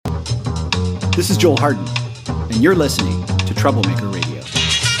This is Joel Harden, and you're listening to Troublemaker Radio.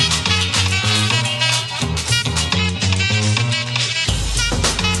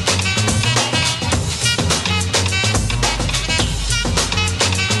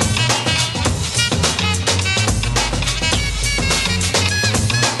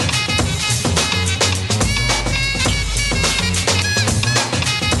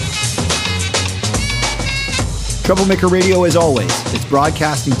 Troublemaker Radio, as always, is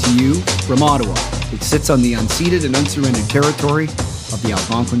broadcasting to you from Ottawa, which sits on the unceded and unsurrendered territory of the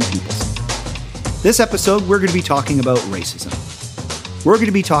Algonquin peoples. This episode, we're going to be talking about racism. We're going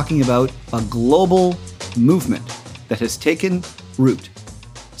to be talking about a global movement that has taken root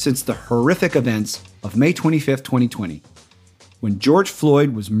since the horrific events of May 25th, 2020, when George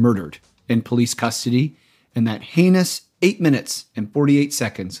Floyd was murdered in police custody, and that heinous 8 minutes and 48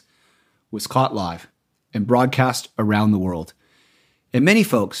 seconds was caught live and broadcast around the world. And many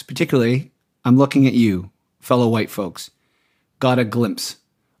folks, particularly, I'm looking at you, fellow white folks, got a glimpse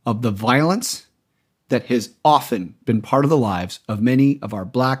of the violence that has often been part of the lives of many of our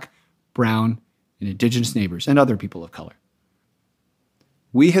Black, brown, and Indigenous neighbors and other people of color.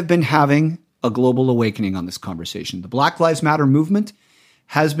 We have been having a global awakening on this conversation. The Black Lives Matter movement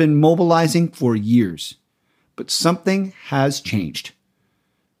has been mobilizing for years, but something has changed.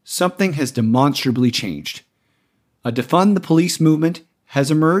 Something has demonstrably changed. A defund the police movement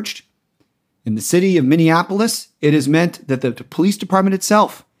has emerged. In the city of Minneapolis, it has meant that the police department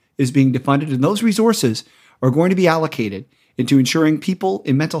itself is being defunded, and those resources are going to be allocated into ensuring people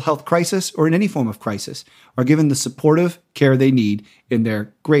in mental health crisis or in any form of crisis are given the supportive care they need in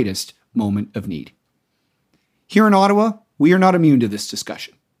their greatest moment of need. Here in Ottawa, we are not immune to this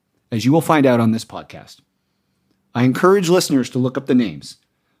discussion, as you will find out on this podcast. I encourage listeners to look up the names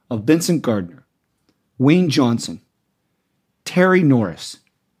of Vincent Gardner, Wayne Johnson, Terry Norris,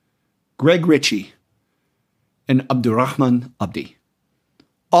 Greg Ritchie, and Abdurrahman Abdi,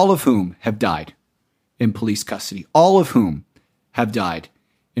 all of whom have died in police custody, all of whom have died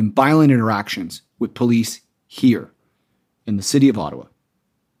in violent interactions with police here in the city of Ottawa.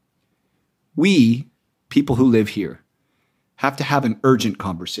 We, people who live here, have to have an urgent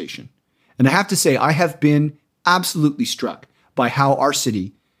conversation. And I have to say, I have been absolutely struck by how our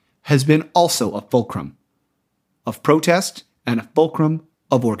city has been also a fulcrum of protest and a fulcrum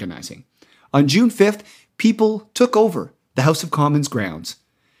of organizing. On June 5th, people took over the House of Commons grounds.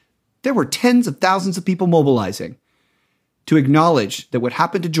 There were tens of thousands of people mobilizing to acknowledge that what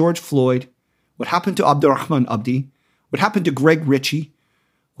happened to George Floyd, what happened to Abdurrahman Abdi, what happened to Greg Ritchie,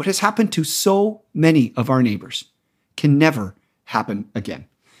 what has happened to so many of our neighbors can never happen again.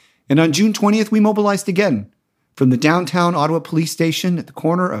 And on June 20th, we mobilized again, from the downtown Ottawa police station at the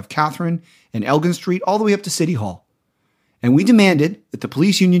corner of Catherine and Elgin Street all the way up to City Hall. And we demanded that the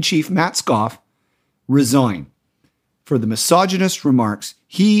police union chief, Matt Scoff, resign for the misogynist remarks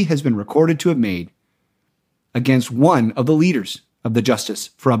he has been recorded to have made against one of the leaders of the Justice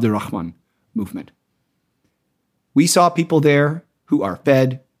for Abdurrahman movement. We saw people there who are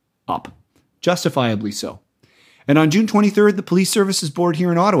fed up, justifiably so. And on June 23rd, the Police Services Board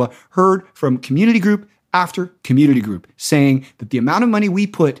here in Ottawa heard from community group after community group saying that the amount of money we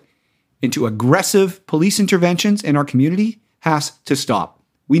put into aggressive police interventions in our community has to stop.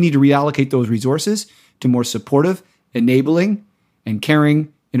 We need to reallocate those resources to more supportive, enabling, and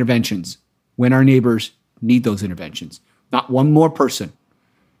caring interventions when our neighbors need those interventions. Not one more person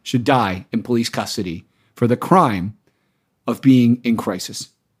should die in police custody for the crime of being in crisis.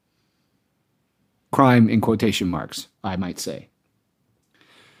 Crime in quotation marks, I might say.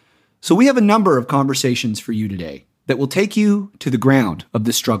 So we have a number of conversations for you today that will take you to the ground of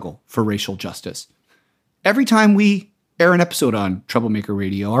the struggle for racial justice. Every time we air an episode on Troublemaker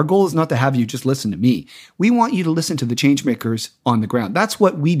Radio, our goal is not to have you just listen to me. We want you to listen to the changemakers on the ground. That's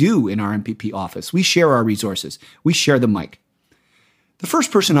what we do in our MPP office. We share our resources. We share the mic. The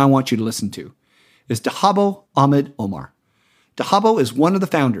first person I want you to listen to is Dahabo Ahmed Omar. Dahabo is one of the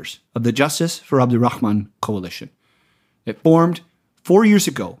founders of the Justice for Abdurrahman Coalition. It formed 4 years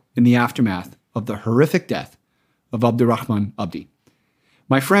ago in the aftermath of the horrific death of Abdurrahman Abdi.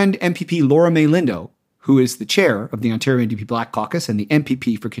 My friend MPP Laura May Lindo, who is the chair of the Ontario NDP Black Caucus and the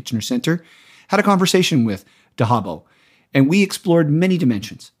MPP for Kitchener Centre, had a conversation with Dahabo, and we explored many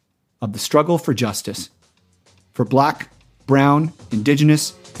dimensions of the struggle for justice for Black, brown,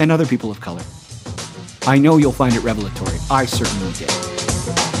 Indigenous, and other people of color. I know you'll find it revelatory. I certainly did.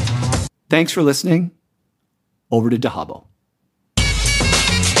 Thanks for listening. Over to Dahabo.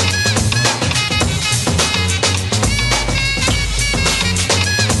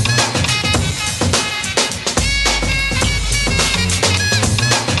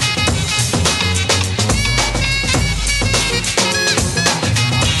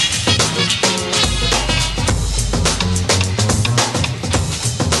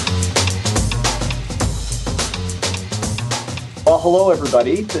 hello,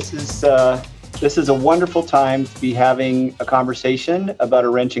 everybody. This is a wonderful time to be having a conversation about a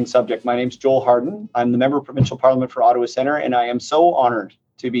wrenching subject. My name's Joel Harden. I'm the Member of Provincial Parliament for Ottawa Centre, and I am so honored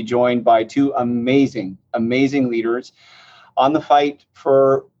to be joined by two amazing leaders on the fight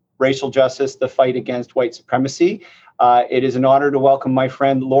for racial justice, the fight against white supremacy. It is an honor to welcome my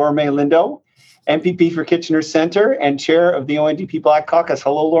friend Laura May Lindo, MPP for Kitchener Centre and chair of the ONDP Black Caucus.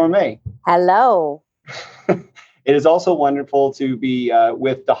 Hello, Laura May. Hello. It is also wonderful to be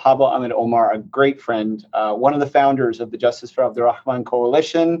with Dahaba Ahmed Omar, a great friend, one of the founders of the Justice for Abdurrahman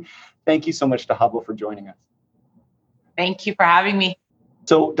Coalition. Thank you so much, Dahaba, for joining us. Thank you for having me.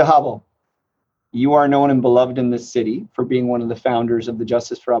 So, Dahaba, you are known and beloved in this city for being one of the founders of the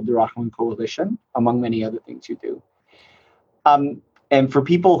Justice for Abdurrahman Coalition, among many other things you do. And for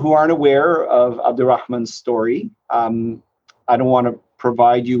people who aren't aware of Abdurrahman's story, I don't want to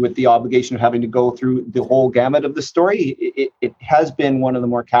provide you with the obligation of having to go through the whole gamut of the story. It has been one of the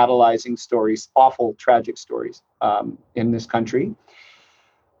more catalyzing stories, awful, tragic stories in this country.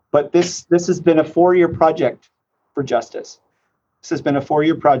 But this has been a 4-year project for justice. This has been a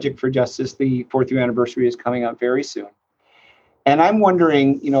 4-year project for justice. The 4th year anniversary is coming up very soon. And I'm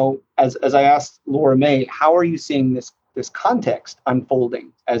wondering, as I asked Laura May, how are you seeing this context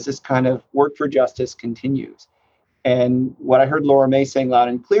unfolding as this kind of work for justice continues? And what I heard Laura May saying loud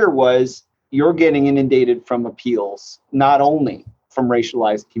and clear was you're getting inundated from appeals, not only from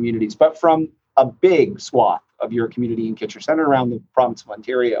racialized communities, but from a big swath of your community in Kitchener Centre around the province of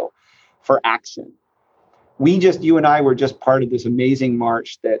Ontario for action. You and I were just part of this amazing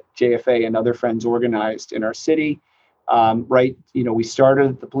march that JFA and other friends organized in our city. We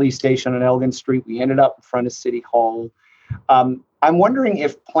started at the police station on Elgin Street. We ended up in front of City Hall. I'm wondering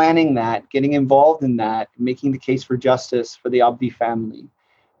if planning that, getting involved in that, making the case for justice for the Abdi family,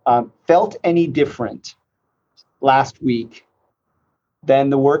 felt any different last week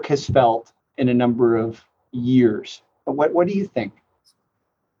than the work has felt in a number of years. What do you think?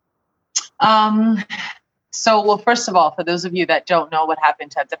 Well, first of all, for those of you that don't know what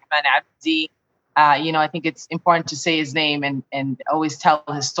happened to Abdurrahman Abdi, I think it's important to say his name and always tell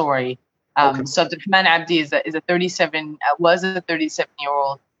his story. Okay. So Abdurrahman Abdi was a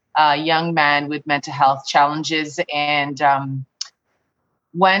 37-year-old young man with mental health challenges and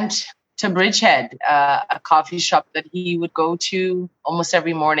went to Bridgehead, a coffee shop that he would go to almost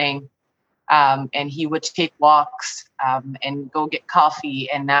every morning. And he would take walks and go get coffee.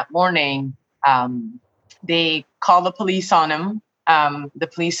 And that morning, they called the police on him. The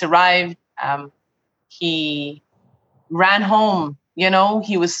police arrived. He ran home.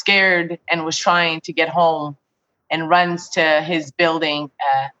 He was scared and was trying to get home and runs to his building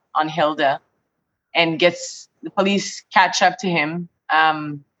on Hilda and the police catch up to him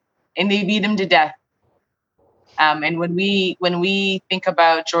and they beat him to death. And when we think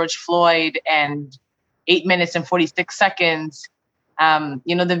about George Floyd and 8 minutes and 46 seconds,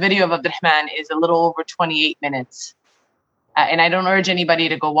 the video of Abdurrahman is a little over 28 minutes. And I don't urge anybody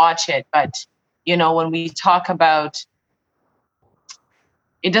to go watch it, but, when we talk about,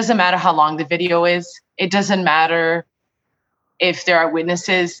 it doesn't matter how long the video is. It doesn't matter if there are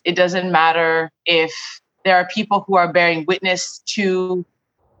witnesses. It doesn't matter if there are people who are bearing witness to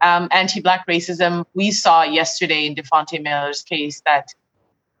anti-Black racism. We saw yesterday in Devontae Miller's case that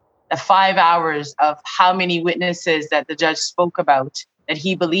the 5 hours of how many witnesses that the judge spoke about that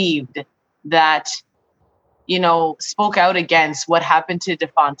he believed that, spoke out against what happened to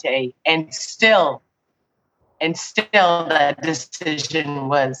Devontae, and still that decision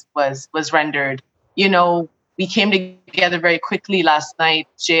was rendered. We came together very quickly last night,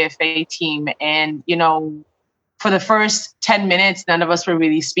 JFA team, and, for the first 10 minutes, none of us were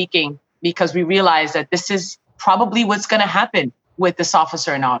really speaking because we realized that this is probably what's going to happen with this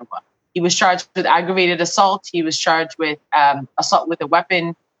officer in Ottawa. He was charged with aggravated assault. He was charged with assault with a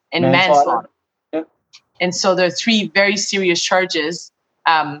weapon and manslaughter. Yep. And so there are 3 very serious charges.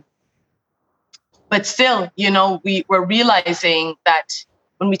 But still, we're realizing that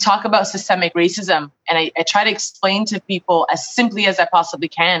when we talk about systemic racism, and I try to explain to people as simply as I possibly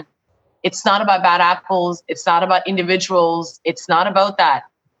can, it's not about bad apples. It's not about individuals. It's not about that.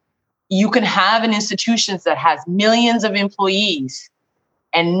 You can have an institution that has millions of employees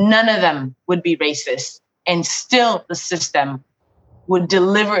and none of them would be racist. And still the system would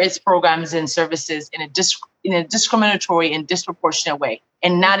deliver its programs and services in a discriminatory and disproportionate way.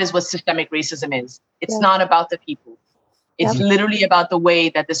 And that is what systemic racism is. It's not about the people. It's literally about the way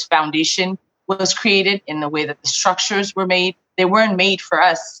that this foundation was created and the way that the structures were made. They weren't made for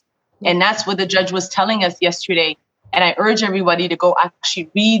us. And that's what the judge was telling us yesterday. And I urge everybody to go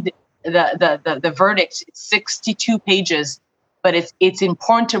actually read the verdict. It's 62 pages. but it's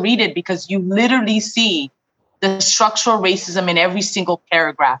important to read it because you literally see the structural racism in every single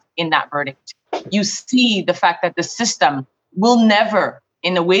paragraph in that verdict. You see the fact that the system will never,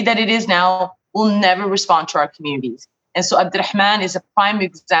 in the way that it is now, will never respond to our communities. And so Abdulrahman is a prime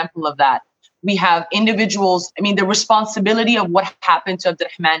example of that. We have individuals, the responsibility of what happened to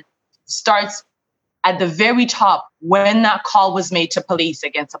Abdulrahman starts at the very top when that call was made to police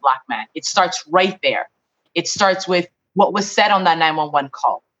against a Black man. It starts right there. It starts with what was said on that 911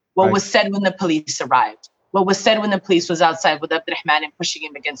 call, what was said when the police arrived, what was said when the police was outside with Abdulrahman and pushing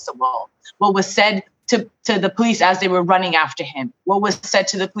him against the wall, what was said to the police as they were running after him, what was said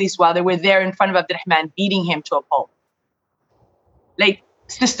to the police while they were there in front of Abdulrahman, beating him to a pulp. Like,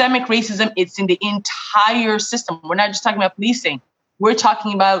 systemic racism, it's in the entire system. We're not just talking about policing. We're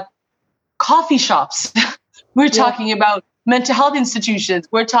talking about coffee shops. We're talking about mental health institutions.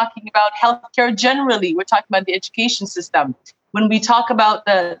 We're talking about healthcare generally. We're talking about the education system. When we talk about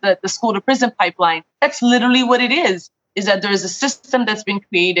the school to prison pipeline, that's literally what it is that there is a system that's been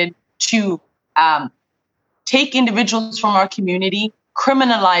created to take individuals from our community,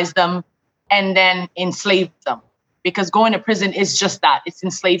 criminalize them, and then enslave them. Because going to prison is just that. It's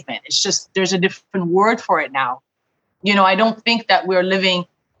enslavement. It's just, there's a different word for it now. I don't think that we're living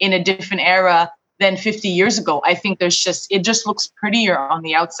in a different era than 50 years ago. I think it just looks prettier on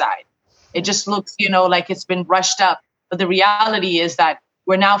the outside. It just looks, like it's been brushed up. But the reality is that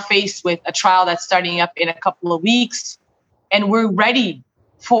we're now faced with a trial that's starting up in a couple of weeks, and we're ready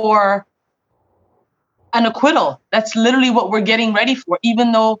for an acquittal. That's literally what we're getting ready for.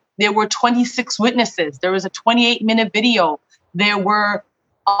 Even though there were 26 witnesses, there was a 28-minute video, there were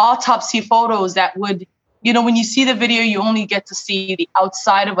autopsy photos that would, when you see the video, you only get to see the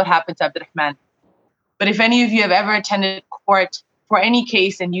outside of what happened to Abdulrahman. But if any of you have ever attended court for any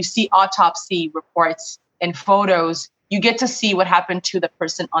case and you see autopsy reports and photos, you get to see what happened to the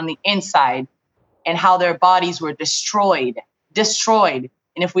person on the inside and how their bodies were destroyed.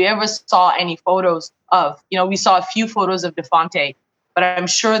 And if we ever saw any photos of, we saw a few photos of Devontae, but I'm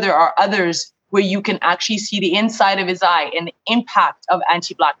sure there are others where you can actually see the inside of his eye and the impact of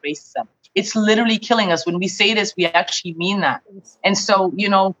anti-Black racism. It's literally killing us. When we say this, we actually mean that. And so,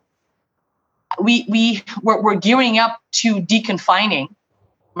 we're gearing up to deconfining,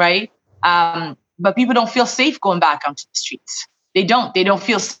 right? But people don't feel safe going back onto the streets. They don't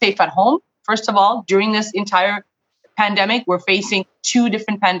feel safe at home. First of all, during this entire pandemic, we're facing two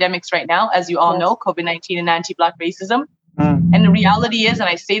different pandemics right now, as you all know, COVID-19 and anti-Black racism. And the reality is, and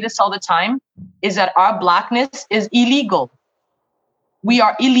I say this all the time, is that our Blackness is illegal. We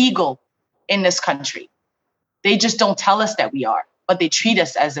are illegal in this country. They just don't tell us that we are, but they treat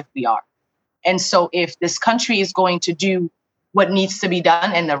us as if we are. And so if this country is going to do what needs to be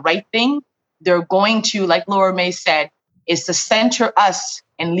done and the right thing, they're going to, like Laura May said, is to center us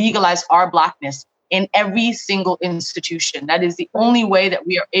and legalize our Blackness in every single institution. That is the only way that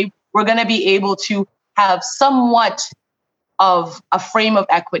we're going to be able to have somewhat of a frame of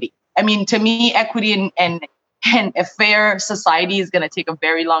equity. To me, equity and a fair society is going to take a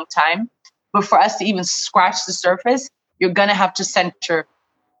very long time. But for us to even scratch the surface, you're going to have to center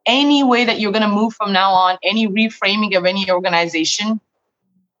any way that you're going to move from now on, any reframing of any organization,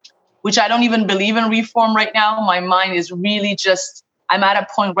 which I don't even believe in reform right now. My mind is really just, I'm at a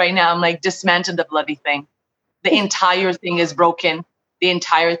point right now, I'm like, dismantle the bloody thing. The entire thing is broken. The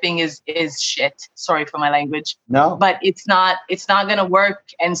entire thing is shit. Sorry for my language. No. But it's not going to work.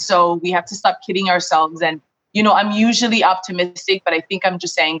 And so we have to stop kidding ourselves. And, I'm usually optimistic, but I think I'm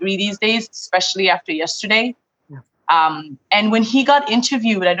just angry these days, especially after yesterday. Yeah. And when he got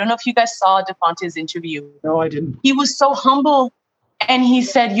interviewed, I don't know if you guys saw Devontae's interview. No, I didn't. He was so humble. And he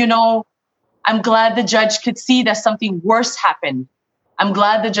said, I'm glad the judge could see that something worse happened. I'm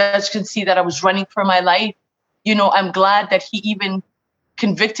glad the judge could see that I was running for my life. I'm glad that he even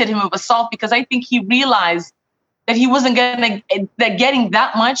convicted him of assault, because I think he realized that he wasn't that getting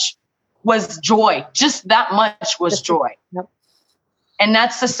that much was joy. Just that much was joy. Yep. And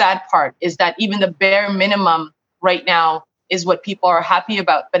that's the sad part, is that even the bare minimum right now is what people are happy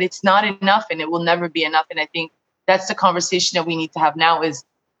about, but it's not enough and it will never be enough. And I think that's the conversation that we need to have now. Is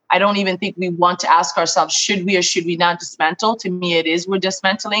I don't even think we want to ask ourselves, should we or should we not dismantle? To me, it is, we're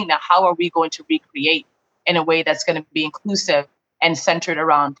dismantling. Now, how are we going to recreate in a way that's going to be inclusive and centered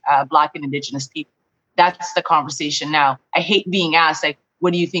around Black and Indigenous people? That's the conversation now. I hate being asked, like,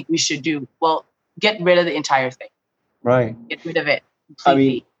 what do you think we should do? Well, get rid of the entire thing. Right. Get rid of it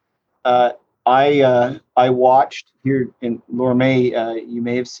completely. I watched here in Laura May, you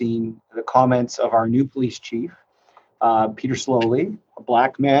may have seen the comments of our new police chief, Peter Slowly, a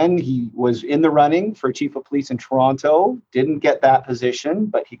black man. He was in the running for chief of police in Toronto, didn't get that position,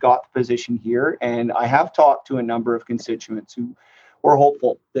 but he got the position here. And I have talked to a number of constituents who were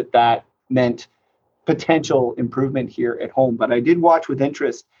hopeful that that meant potential improvement here at home. But I did watch with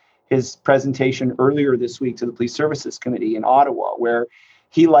interest his presentation earlier this week to the Police Services Committee in Ottawa, where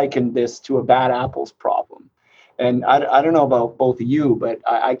he likened this to a bad apples problem. And I don't know about both of you, but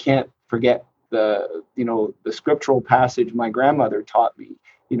I can't forget the scriptural passage my grandmother taught me.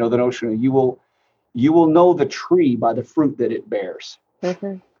 The notion of you will know the tree by the fruit that it bears.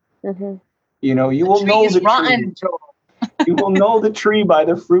 Mm-hmm. Mm-hmm. You will know the rotten, tree. You will know the tree by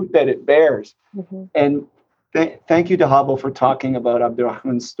the fruit that it bears. Mm-hmm. And thank you, Dahabo, for talking about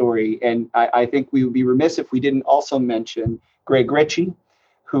Abdurrahman's story. And I think we would be remiss if we didn't also mention Greg Ritchie,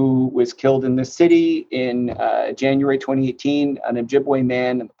 who was killed in the city in January 2018, an Ojibwe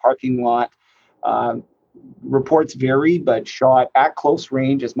man in the parking lot. Reports vary, but shot at close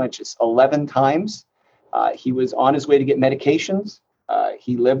range as much as 11 times. He was on his way to get medications.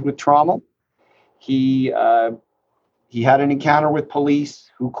 He lived with trauma. He had an encounter with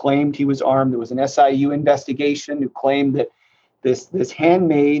police who claimed he was armed. There was an SIU investigation who claimed that this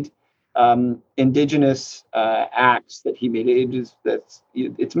handmade Indigenous acts that he made.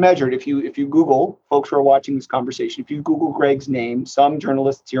 It's measured. If you Google, folks who are watching this conversation, if you Google Greg's name, some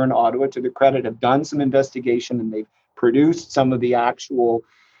journalists here in Ottawa, to their credit, have done some investigation and they've produced some of the actual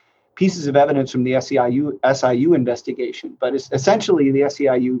pieces of evidence from the SIU investigation. But essentially, the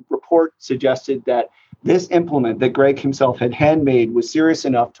SIU report suggested that this implement that Greg himself had handmade was serious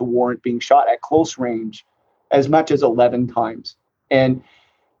enough to warrant being shot at close range as much as 11 times. And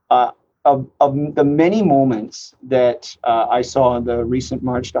of the many moments that I saw in the recent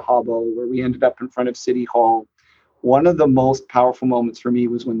March to Habo, where we ended up in front of City Hall, one of the most powerful moments for me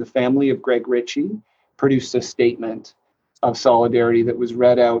was when the family of Greg Ritchie produced a statement of solidarity that was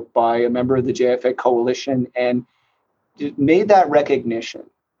read out by a member of the JFA coalition, and it made that recognition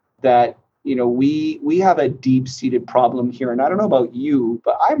that we have a deep-seated problem here. And I don't know about you,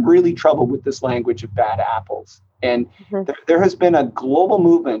 but I'm really troubled with this language of bad apples. And there has been a global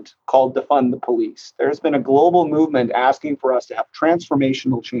movement called Defund the Police. There's been a global movement asking for us to have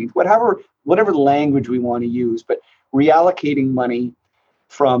transformational change, whatever language we want to use, but reallocating money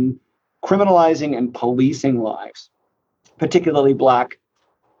from criminalizing and policing lives, particularly Black,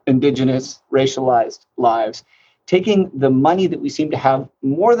 Indigenous, racialized lives, taking the money that we seem to have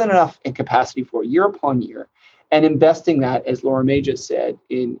more than enough in capacity for year upon year and investing that, as Laura May just said,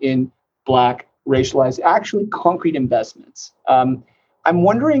 in Black, racialized, actually concrete investments. I'm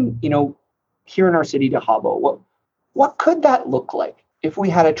wondering, here in our city, Dahabo, what could that look like if we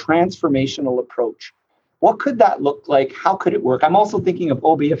had a transformational approach? What could that look like? How could it work? I'm also thinking of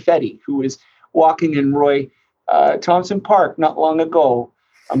Obi Afedi, who was walking in Roy Thompson Park not long ago.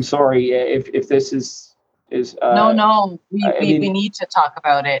 I'm sorry if this is no. We need to talk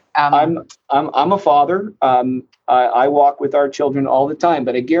about it. I'm a father. I walk with our children all the time,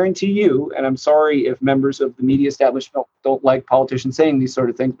 but I guarantee you, and I'm sorry if members of the media establishment don't like politicians saying these sort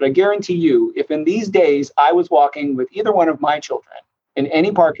of things, but I guarantee you, if in these days I was walking with either one of my children in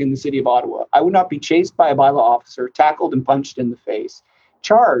any park in the city of Ottawa, I would not be chased by a bylaw officer, tackled and punched in the face,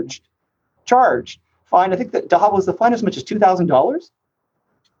 charged, fined. I think that Dahabo was the fine as much as $2,000.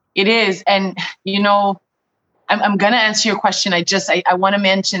 It is, and I'm going to answer your question. I want to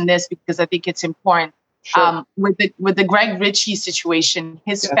mention this because I think it's important. Sure. With the Greg Ritchie situation,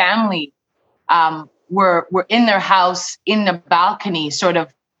 his family were in their house in the balcony, sort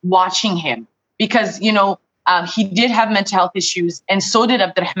of watching him because he did have mental health issues, and so did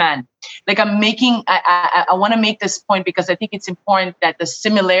Abdurrahman. I want to make this point because I think it's important that the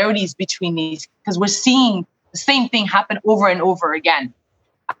similarities between these, because we're seeing the same thing happen over and over again.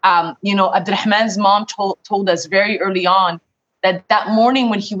 Abdurrahman's mom told us very early on that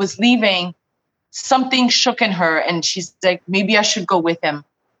morning when he was leaving, something shook in her, and she's like, maybe I should go with him.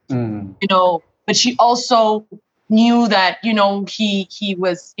 But she also knew that, he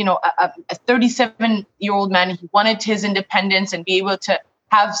was, a 37-year-old man. He wanted his independence and be able to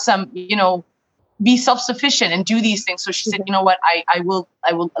have some, be self-sufficient and do these things. So she said, you know what, I will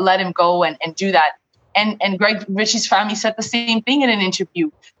let him go and do that. And Greg Ritchie's family said the same thing in an interview.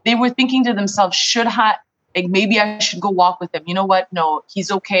 They were thinking to themselves, maybe I should go walk with him. You know what? No,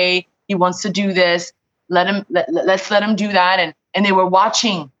 he's okay. He wants to do this. Let's let him do that. And they were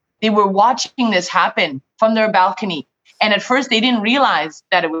watching this happen from their balcony. And at first they didn't realize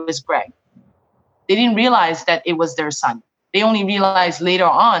that it was Greg. They didn't realize that it was their son. They only realized later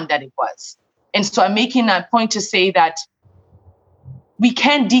on that it was. And so I'm making that point to say that we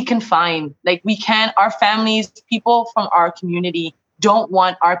can't deconfine. Like our families, people from our community don't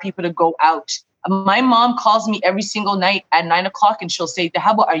want our people to go out. My mom calls me every single night at 9:00 and she'll say,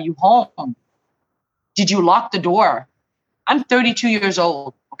 Dahaba, are you home? Did you lock the door? I'm 32 years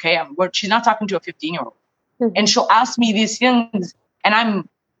old. Okay. She's not talking to a 15-year-old. Mm-hmm. And she'll ask me these things and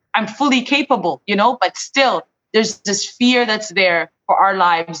I'm fully capable, but still there's this fear that's there for our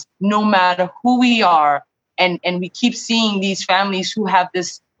lives, no matter who we are. And we keep seeing these families who have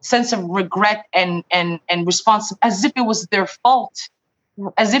this sense of regret and response as if it was their fault,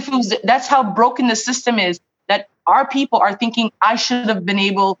 as if that's how broken the system is, that our people are thinking I should have been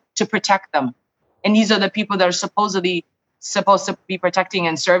able to protect them. And these are the people that are supposed to be protecting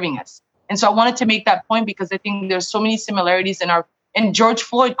and serving us. And so I wanted to make that point because I think there's so many similarities in George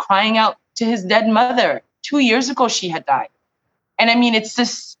Floyd crying out to his dead mother. 2 years ago, she had died. And I mean,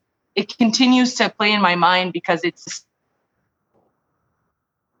 it continues to play in my mind because it's.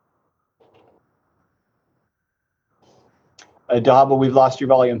 Dahaba, we've lost your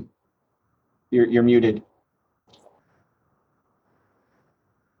volume. You're muted.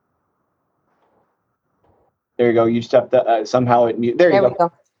 There you go. You stepped somehow it mute. There you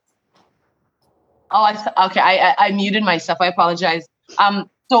go. Oh, okay. I muted myself. I apologize.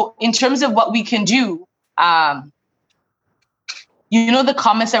 So in terms of what we can do, the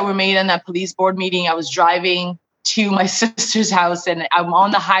comments that were made in that police board meeting, I was driving to my sister's house and I'm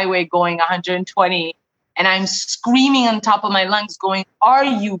on the highway going 120 and I'm screaming on top of my lungs going, are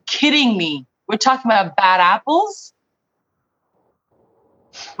you kidding me? We're talking about bad apples.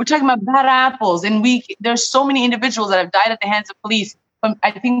 We're talking about bad apples. And there's so many individuals that have died at the hands of police.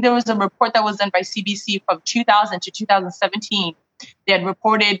 I think there was a report that was done by CBC from 2000 to 2017. They had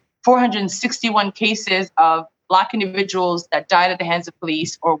reported 461 cases of Black individuals that died at the hands of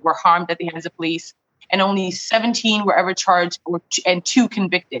police or were harmed at the hands of police, and only 17 were ever charged and 2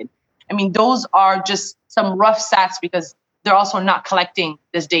 convicted. I mean, those are just some rough stats because they're also not collecting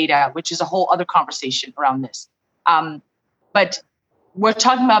this data, which is a whole other conversation around this. But we're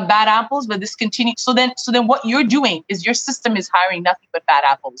talking about bad apples, but this continues. So then what you're doing is your system is hiring nothing but bad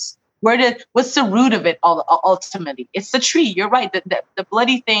apples. What's the root of it ultimately? It's the tree. You're right. The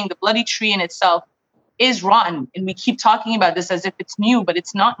bloody thing, the bloody tree in itself is rotten. And we keep talking about this as if it's new, but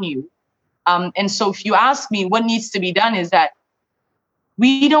it's not new. And so if you ask me what needs to be done is that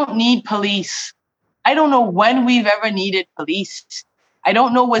we don't need police. I don't know when we've ever needed police. I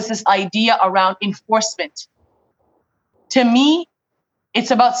don't know what's this idea around enforcement. To me, it's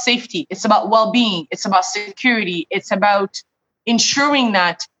about safety. It's about well-being. It's about security. It's about ensuring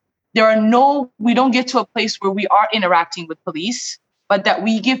that we don't get to a place where we are interacting with police, but that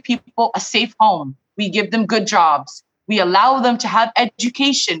we give people a safe home. We give them good jobs. We allow them to have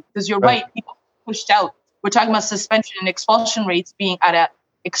education because you're right. People are pushed out. We're talking about suspension and expulsion rates being at an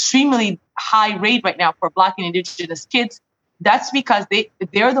extremely high rate right now for Black and Indigenous kids. That's because the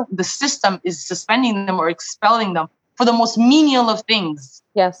system is suspending them or expelling them for the most menial of things.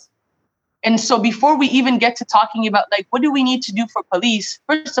 Yes. And so before we even get to talking about what do we need to do for police?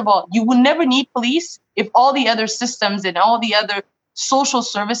 First of all, you will never need police if all the other systems and all the other social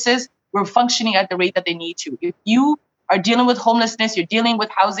services were functioning at the rate that they need to. If you are dealing with homelessness, you're dealing with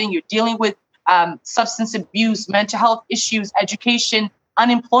housing, you're dealing with substance abuse, mental health issues, education,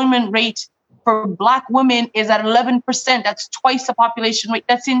 unemployment rate for Black women is at 11%. That's twice the population rate.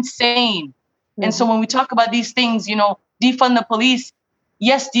 That's insane. Mm-hmm. And so when we talk about these things, defund the police,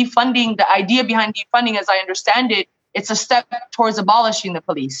 yes, defunding, the idea behind defunding, as I understand it, it's a step towards abolishing the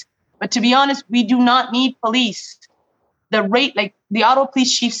police. But to be honest, we do not need police. The rate, the auto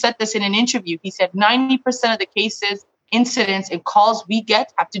police chief said this in an interview. He said 90% of the cases, incidents, and calls we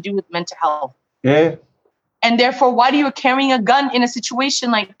get have to do with mental health. Yeah. And therefore, why do you carrying a gun in a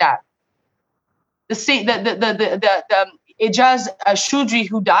situation like that? The Ijaz Shudri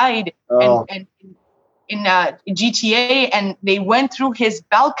who died in GTA, and they went through his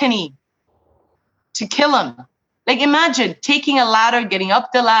balcony to kill him. Imagine taking a ladder, getting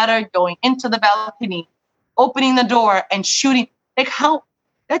up the ladder, going into the balcony, opening the door and shooting. How?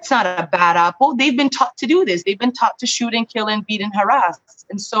 That's not a bad apple. They've been taught to do this. They've been taught to shoot and kill and beat and harass.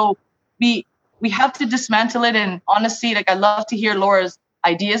 And so we have to dismantle it. And honestly, I love to hear Laura's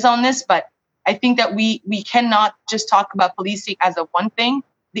ideas on this, but I think that we cannot just talk about policing as a one thing.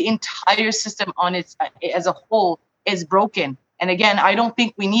 The entire system as a whole is broken. And again, I don't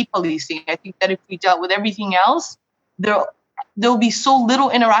think we need policing. I think that if we dealt with everything else, there'll be so little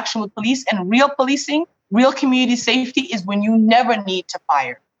interaction with police. And real policing, real community safety is when you never need to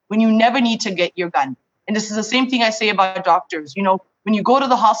fire, when you never need to get your gun. And this is the same thing I say about doctors. When you go to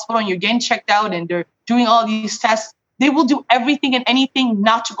the hospital and you're getting checked out and they're doing all these tests, they will do everything and anything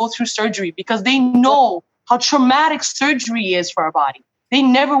not to go through surgery because they know how traumatic surgery is for our body. They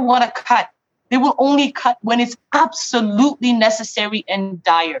never want to cut. They will only cut when it's absolutely necessary and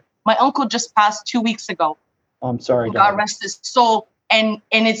dire. My uncle just passed 2 weeks ago. I'm sorry. God rest his soul. And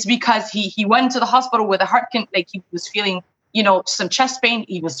it's because he went to the hospital with a heart like he was feeling, some chest pain.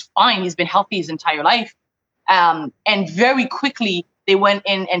 He was fine. He's been healthy his entire life. And very quickly they went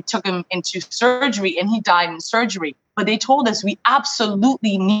in and took him into surgery, and he died in surgery. But they told us we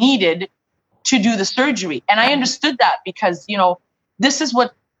absolutely needed to do the surgery. And I understood that because, this is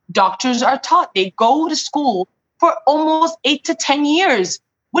what doctors are taught. They go to school for almost 8 to 10 years.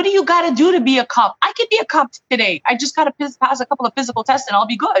 What do you got to do to be a cop? I could be a cop today. I just got to pass a couple of physical tests and I'll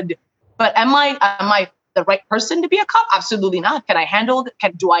be good. But am I the right person to be a cop? Absolutely not. Can I handle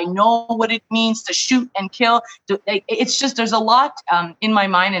it? Do I know what it means to shoot and kill? It's just, there's a lot in my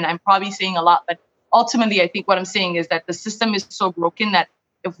mind, and I'm probably saying a lot. But ultimately, I think what I'm saying is that the system is so broken that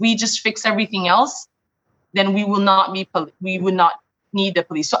if we just fix everything else, then we will not need the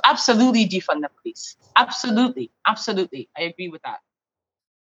police. So absolutely defund the police. Absolutely. Absolutely. I agree with that.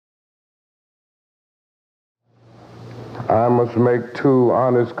 I must make 2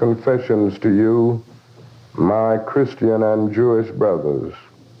 honest confessions to you, my Christian and Jewish brothers.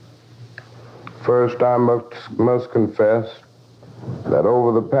 First, I must confess that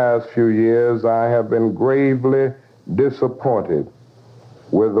over the past few years I have been gravely disappointed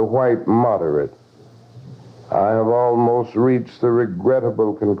with the white moderate. I have almost reached the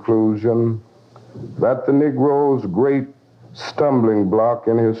regrettable conclusion that the Negro's great stumbling block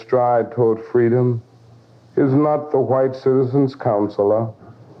in his stride toward freedom is not the white citizens' counselor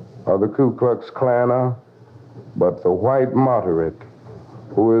or the Ku Klux Klaner, but the white moderate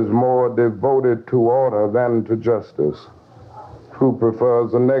who is more devoted to order than to justice, who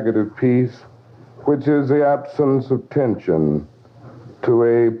prefers a negative peace, which is the absence of tension, to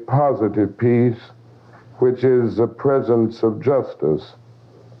a positive peace, which is the presence of justice,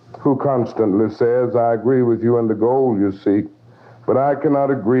 who constantly says, I agree with you in the goal you seek, but I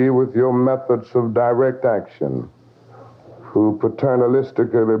cannot agree with your methods of direct action, who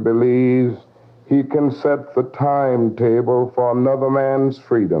paternalistically believes he can set the timetable for another man's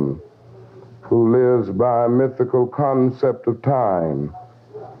freedom, who lives by a mythical concept of time,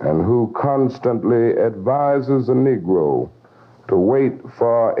 and who constantly advises a Negro to wait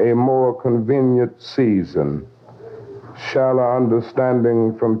for a more convenient season. Shallow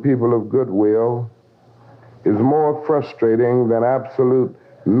understanding from people of goodwill is more frustrating than absolute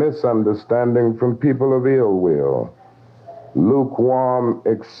misunderstanding from people of ill will. Lukewarm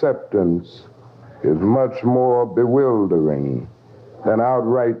acceptance is much more bewildering than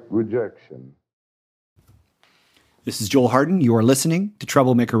outright rejection. This is Joel Harden. You are listening to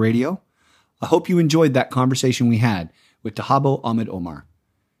Troublemaker Radio. I hope you enjoyed that conversation we had with Tahabo Ahmed Omar.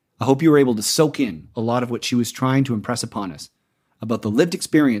 I hope you were able to soak in a lot of what she was trying to impress upon us about the lived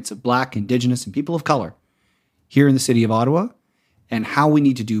experience of Black, Indigenous, and people of color here in the city of Ottawa, and how we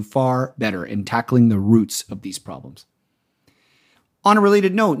need to do far better in tackling the roots of these problems. On a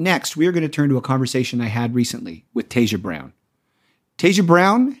related note, next, we are going to turn to a conversation I had recently with Tasia Brown. Tasia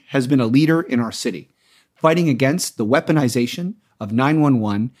Brown has been a leader in our city, fighting against the weaponization of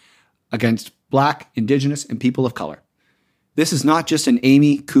 911 against Black, Indigenous, and people of color. This is not just an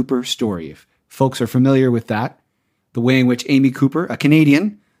Amy Cooper story. If folks are familiar with that, the way in which Amy Cooper, a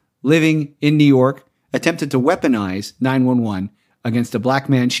Canadian living in New York, attempted to weaponize 911 against a Black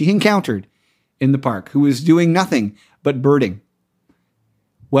man she encountered in the park who was doing nothing but birding.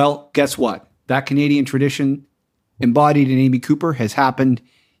 Well, guess what? That Canadian tradition embodied in Amy Cooper has happened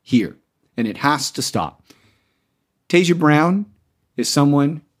here, and it has to stop. Tasia Brown is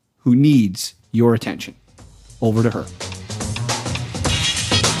someone who needs your attention. Over to her.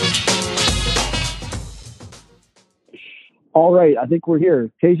 All right, I think we're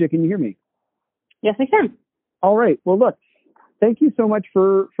here. Tasia, can you hear me? Yes, I can. All right. Well, look, thank you so much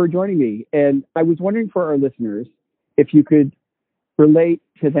for joining me. And I was wondering for our listeners, if you could relate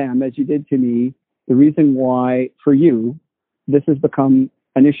to them, as you did to me, the reason why, for you, this has become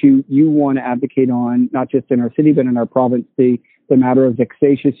an issue you want to advocate on, not just in our city, but in our province, the matter of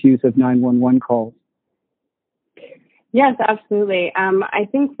vexatious use of 911 calls. Yes, absolutely. I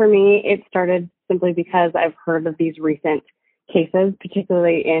think for me, it started simply because I've heard of these recent cases,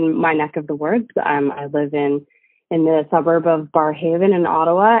 particularly in my neck of the woods. I live in the suburb of Barrhaven in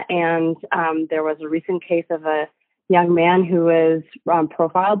Ottawa, and there was a recent case of a young man who was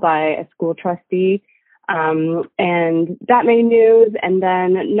profiled by a school trustee, and that made news. And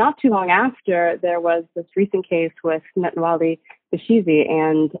then not too long after, there was this recent case with Netawali Bashizi,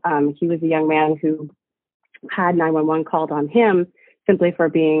 and he was a young man who had 911 called on him simply for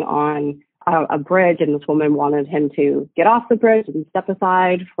being on a bridge, and this woman wanted him to get off the bridge and step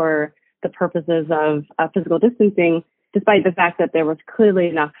aside for the purposes of physical distancing, despite the fact that there was clearly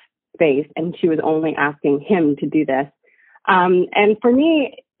enough space and she was only asking him to do this. And for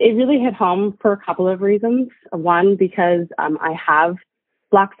me, it really hit home for a couple of reasons. One, because I have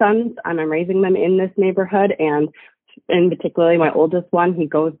Black sons. I'm raising them in this neighborhood, and in particularly my oldest one, he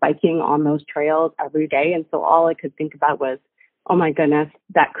goes biking on those trails every day. And so all I could think about was, oh my goodness,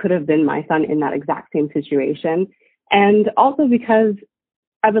 that could have been my son in that exact same situation. And also because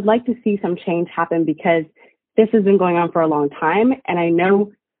I would like to see some change happen, because this has been going on for a long time. And I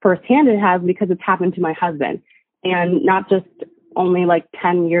know firsthand it has, because it's happened to my husband. And not just only like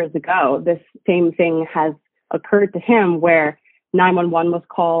 10 years ago, this same thing has occurred to him, where 911 was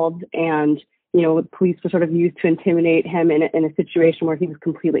called, and the police were sort of used to intimidate him in a situation where he was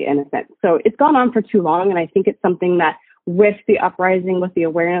completely innocent. So it's gone on for too long. And I think it's something that, with the uprising, with the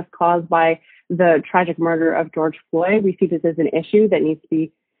awareness caused by the tragic murder of George Floyd, we see this as an issue that needs to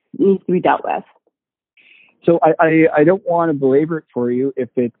be dealt with. So I don't want to belabor it for you if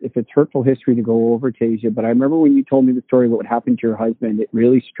it's hurtful history to go over, Tasia, but I remember when you told me the story of what happened to your husband, it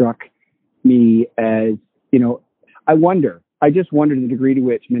really struck me as, I just wonder the degree to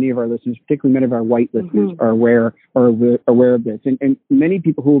which many of our listeners, particularly many of our white listeners, are aware of this. And many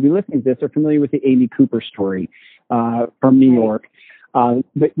people who will be listening to this are familiar with the Amy Cooper story from New York.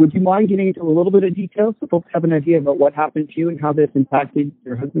 But would you mind getting into a little bit of detail so folks have an idea about what happened to you and how this impacted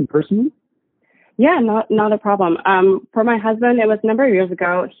your husband personally? Yeah, not a problem. For my husband, it was a number of years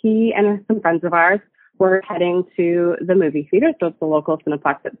ago. He and some friends of ours were heading to the movie theater, so it's the local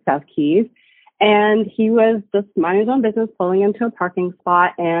Cineplex at South Keys. And he was just minding his own business, pulling into a parking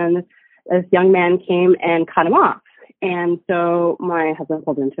spot, and this young man came and cut him off. And so my husband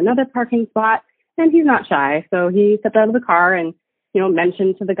pulled into another parking spot, and he's not shy. So he stepped out of the car and,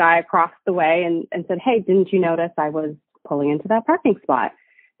 mentioned to the guy across the way and said, "Hey, didn't you notice I was pulling into that parking spot?"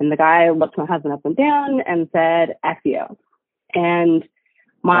 And the guy looked my husband up and down and said, "F you." And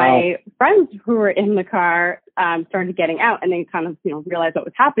my friends who were in the car started getting out, and they kind of, realized what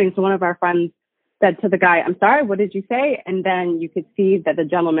was happening. So one of our friends said to the guy, "I'm sorry, what did you say?" And then you could see that the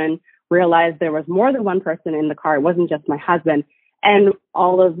gentleman realized there was more than one person in the car. It wasn't just my husband. And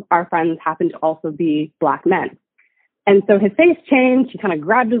all of our friends happened to also be Black men. And so his face changed. He kind of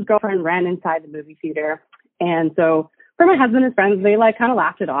grabbed his girlfriend and ran inside the movie theater. And so for my husband and his friends, they kind of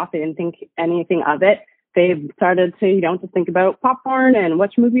laughed it off. They didn't think anything of it. They started to, just think about popcorn and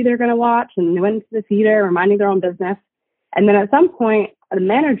which movie they're going to watch. And they went into the theater, minding their own business. And then at some point, the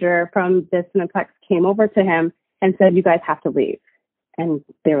manager from this Cineplex came over to him and said, "You guys have to leave." And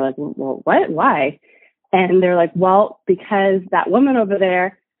they were like, "Well, what? Why?" And they're like, "Well, because that woman over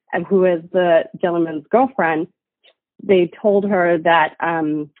there, who is the gentleman's girlfriend, they told her that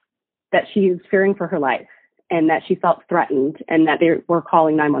that she's fearing for her life and that she felt threatened and that they were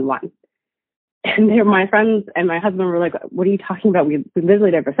calling 911. And my friends and my husband were like, "What are you talking about? We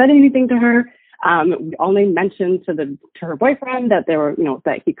literally never said anything to her. We only mentioned to her boyfriend that they were,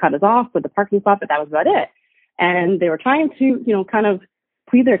 that he cut us off with the parking spot, but that was about it." And they were trying to, kind of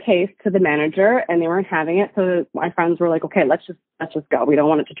plead their case to the manager, and they weren't having it. So my friends were like, "Okay, let's just go. We don't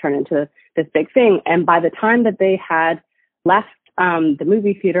want it to turn into this big thing." And by the time that they had left the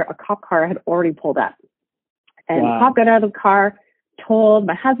movie theater, a cop car had already pulled up. And the cop got out of the car, told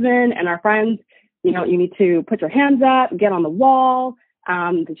my husband and our friends, "You need to put your hands up, get on the wall."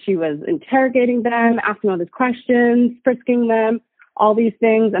 She was interrogating them, asking all these questions, frisking them, all these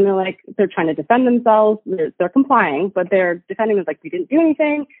things. And they're trying to defend themselves. They're complying, but they're defending us like, "We didn't do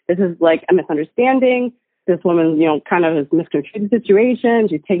anything. This is like a misunderstanding. This woman, kind of has misconstrued the situation.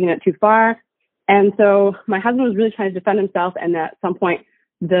 She's taking it too far." And so my husband was really trying to defend himself. And at some point,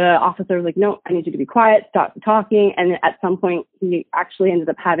 the officer was like, "No, I need you to be quiet, stop talking." And at some point, he actually ended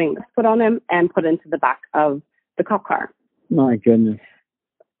up having this put on him and put into the back of the cop car. My goodness.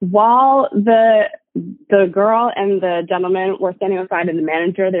 While the girl and the gentleman were standing outside and the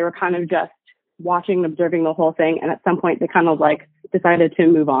manager, they were kind of just watching, observing the whole thing. And at some point, they kind of decided to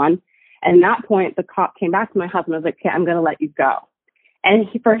move on. And at that point, the cop came back to my husband and was like, "Okay, I'm going to let you go." And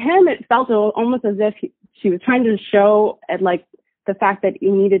for him, it felt almost as if she was trying to show the fact that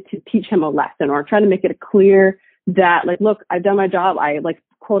you needed to teach him a lesson, or try to make it clear that look, I've done my job. I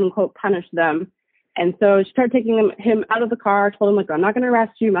quote unquote punished them. And so she started taking him out of the car, told him "I'm not going to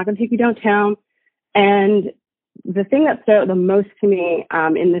arrest you. I'm not going to take you downtown." And the thing that stood out the most to me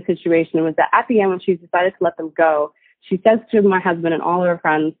in this situation was that at the end, when she decided to let them go, she says to my husband and all of her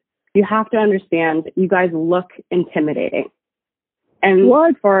friends, "You have to understand, you guys look intimidating." And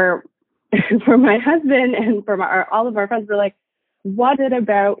for for my husband and for all of our friends, we're like, what is it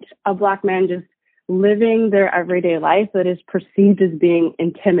about a Black man just living their everyday life that is perceived as being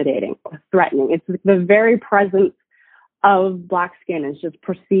intimidating or threatening? It's the very presence of Black skin is just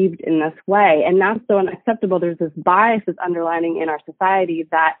perceived in this way. And that's so unacceptable. There's this bias that's underlining in our society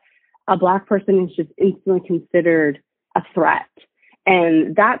that a Black person is just instantly considered a threat.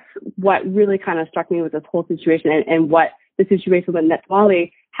 And that's what really kind of struck me with this whole situation, and what the situation with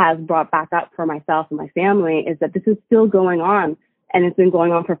Netwali has brought back up for myself and my family is that this is still going on, and it's been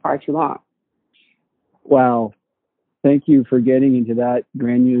going on for far too long. Wow. Thank you for getting into that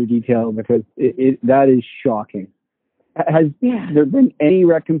granular detail, because that is shocking. Has there been any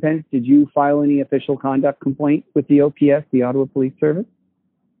recompense? Did you file any official conduct complaint with the OPS, the Ottawa Police Service?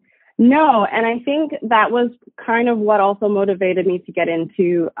 No, and I think that was kind of what also motivated me to get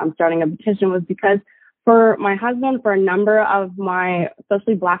into starting a petition, was because for my husband, for a number of my,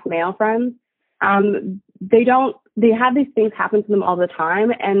 especially Black male friends, they have these things happen to them all the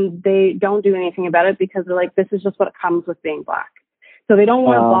time, and they don't do anything about it because they're like, this is just what comes with being Black. So they don't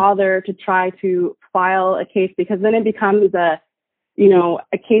want to bother to try to file a case, because then it becomes a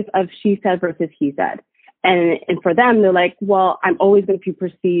case of she said versus he said. And for them, they're like, well, I'm always going to be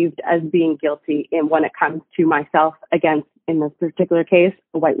perceived as being guilty when it comes to myself against, in this particular case,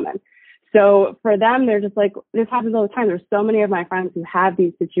 a white woman. So for them, they're just like, this happens all the time. There's so many of my friends who have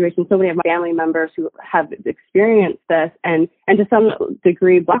these situations, so many of my family members who have experienced this, and to some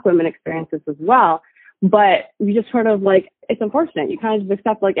degree, Black women experience this as well. But we just sort of like, it's unfortunate. You kind of just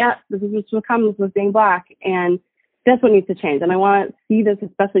accept like, yeah, this is what comes with being Black. And that's what needs to change. And I want to see this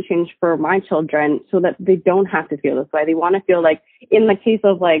especially change for my children, so that they don't have to feel this way. They want to feel like, in the case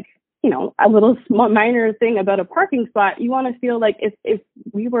of like, a little small minor thing about a parking spot, you want to feel like if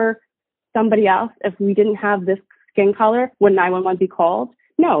we were somebody else, if we didn't have this skin color, would 911 be called?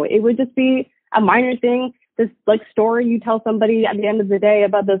 No, it would just be a minor thing. This like story you tell somebody at the end of the day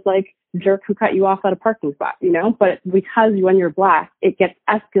about this like jerk who cut you off at a parking spot, but because when you're Black, it gets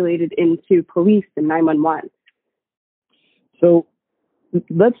escalated into police and 911. So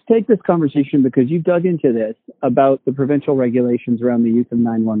let's take this conversation, because you dug into this, about the provincial regulations around the use of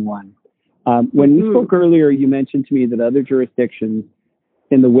 911. When we spoke earlier, you mentioned to me that other jurisdictions,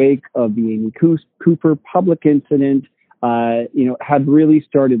 in the wake of the Amy Cooper public incident, had really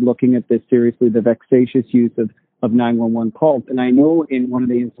started looking at this seriously, the vexatious use of 911 calls. And I know in one of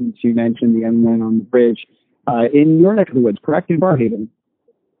the incidents you mentioned, the young man on the bridge, in your neck of the woods, correct, in Barrhaven?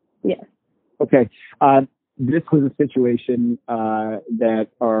 Yes. Okay. This was a situation that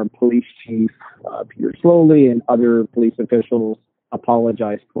our police chief, Peter Slowly, and other police officials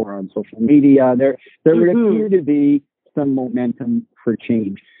apologized for on social media. There would appear to be some momentum for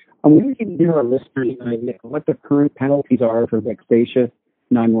change. I'm going to give our listeners an idea what the current penalties are for vexatious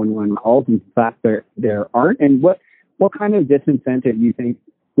 911 calls. In fact, there aren't. And what kind of disincentive you think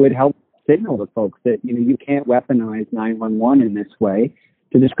would help signal to folks that you can't weaponize 911 in this way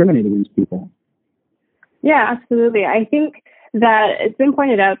to discriminate against people? Yeah, absolutely. I think that it's been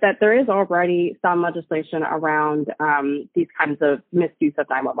pointed out that there is already some legislation around these kinds of misuse of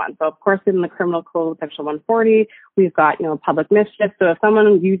 911. So, of course, in the Criminal Code, Section 140, we've got, public mischief. So if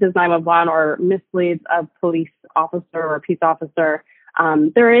someone uses 911 or misleads a police officer or a peace officer,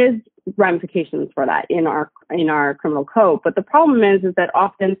 there is ramifications for that in our criminal code. But the problem is that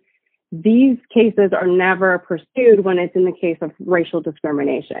often these cases are never pursued when it's in the case of racial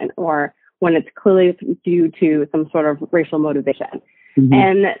discrimination, or when it's clearly due to some sort of racial motivation. Mm-hmm.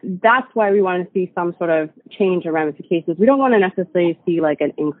 And that's why we want to see some sort of change or ramifications. We don't want to necessarily see like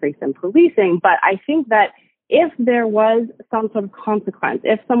an increase in policing, but I think that if there was some sort of consequence,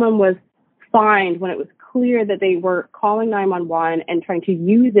 if someone was fined when it was clear that they were calling 911 and trying to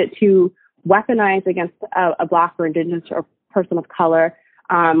use it to weaponize against a Black or Indigenous or person of color,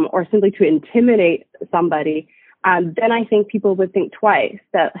 or simply to intimidate somebody, then I think people would think twice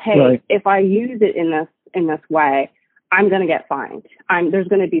that, hey, right, if I use it in this way, I'm going to get fined. There's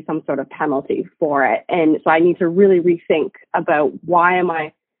going to be some sort of penalty for it. And so I need to really rethink about why am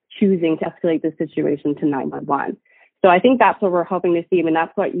I choosing to escalate this situation to 911. So I think that's what we're hoping to see. I mean,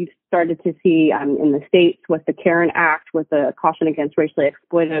 that's what you started to see in the States with the Karen Act, with the Caution Against Racially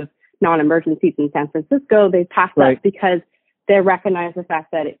Exploitive Non-Emergencies in San Francisco. They passed right, that because they recognize the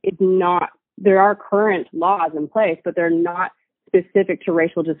fact that there are current laws in place, but they're not specific to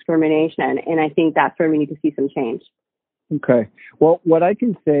racial discrimination. And I think that's where we need to see some change. Okay. Well, what I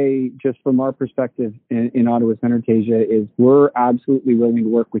can say just from our perspective in Ottawa Centre, Tasia, is we're absolutely willing to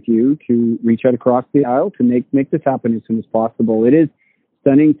work with you to reach out across the aisle to make this happen as soon as possible. It is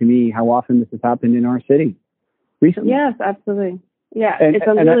stunning to me how often this has happened in our city recently. Yes, absolutely. Yeah, it's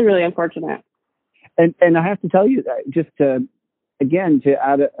really, really unfortunate. And I have to tell you, just to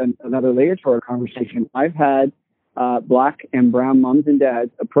add another layer to our conversation, I've had Black and brown moms and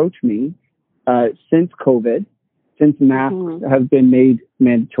dads approach me since COVID, since masks have been made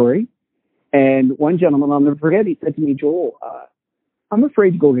mandatory. And one gentleman, I'll never forget, he said to me, Joel, I'm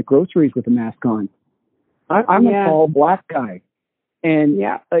afraid to go get groceries with a mask on. I'm a tall Black guy. And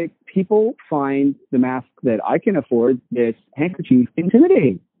like, people find the mask that I can afford, this handkerchief,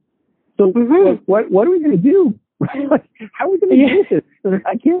 intimidating. So what are we going to do? How are we going to do this?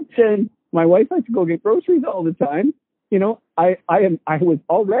 I can't send my wife has to go get groceries all the time. You know, I was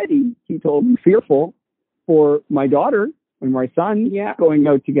already, he told me, fearful for my daughter and my son going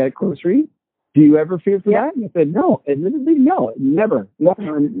out to get groceries. Do you ever fear for that? And I said, no, admittedly, no, never, not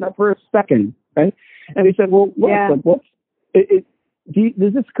for a second. Right? And he said, well,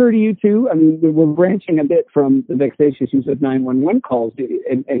 does this occur to you too? I mean, we're branching a bit from the vexatious use of 911 calls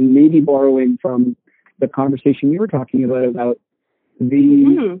and maybe borrowing from the conversation you were talking about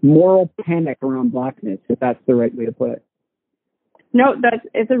the moral panic around Blackness, if that's the right way to put it. No,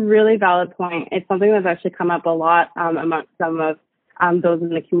 it's a really valid point. It's something that's actually come up a lot amongst some of those in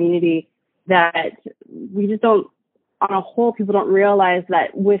the community, that we just don't, on a whole, people don't realize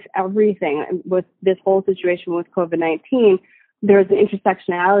that with everything, with this whole situation with COVID-19, there's an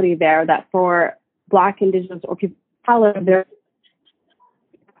intersectionality there that for Black, Indigenous, or people of color, there's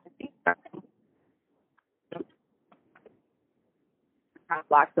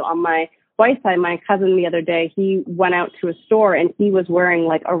Black. So on my wife's side, my cousin the other day, he went out to a store and he was wearing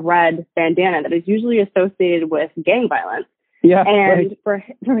like a red bandana that is usually associated with gang violence. Yeah. And for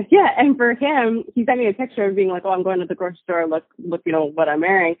him, he sent me a picture of being like, oh, I'm going to the grocery store, look, you know, what I'm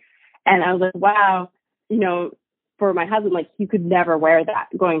wearing. And I was like, wow, you know, for my husband, like, he could never wear that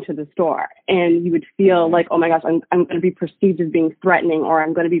going to the store. And he would feel like, oh my gosh, I'm going to be perceived as being threatening, or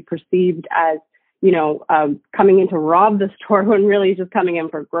I'm going to be perceived as, you know, coming in to rob the store, when really he's just coming in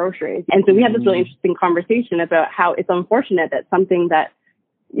for groceries. And so we had this really interesting conversation about how it's unfortunate that something that,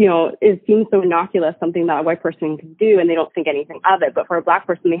 you know, it seems so innocuous, something that a white person can do, and they don't think anything of it. But for a Black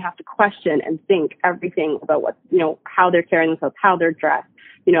person, they have to question and think everything about what, you know, how they're carrying themselves, how they're dressed,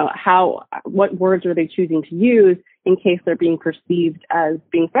 you know, what words are they choosing to use in case they're being perceived as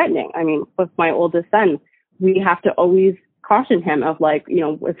being threatening. I mean, with my oldest son, we have to always caution him of, like, you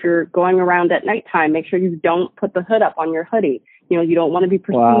know, if you're going around at nighttime, make sure you don't put the hood up on your hoodie. You know, you don't want to be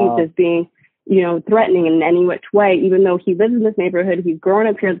perceived as being, you know, threatening in any which way, even though he lives in this neighborhood, he's grown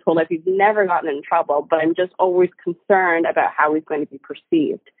up here his whole life, he's never gotten in trouble, but I'm just always concerned about how he's going to be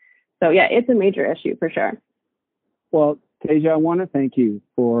perceived. So yeah, it's a major issue for sure. Well, Tasia, I want to thank you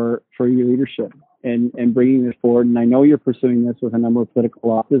for your leadership and bringing this forward. And I know you're pursuing this with a number of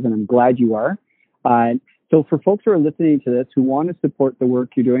political offices, and I'm glad you are. So for folks who are listening to this, who want to support the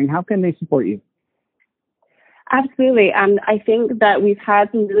work you're doing, how can they support you? Absolutely. I think that we've had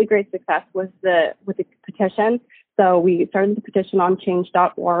some really great success with the petition. So we started the petition on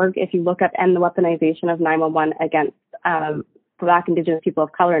change.org. If you look up End the Weaponization of 911 against Black, Indigenous people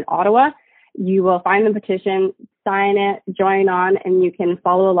of color in Ottawa, you will find the petition, sign it, join on, and you can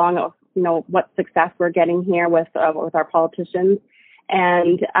follow along of, you know, what success we're getting here with our politicians.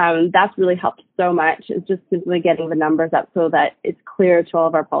 And that's really helped so much. It's just simply getting the numbers up so that it's clear to all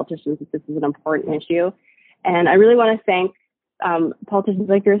of our politicians that this is an important issue. And I really want to thank politicians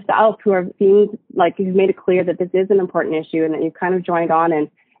like yourself who are being, like, you've made it clear that this is an important issue and that you've kind of joined on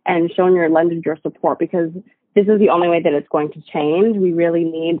and shown lended your support, because this is the only way that it's going to change. We really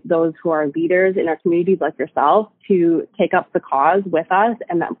need those who are leaders in our communities like yourself to take up the cause with us,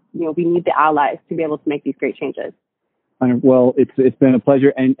 and that, you know, we need the allies to be able to make these great changes. Well, it's been a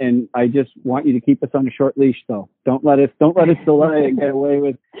pleasure, and I just want you to keep us on a short leash, though. Don't let us delay and get away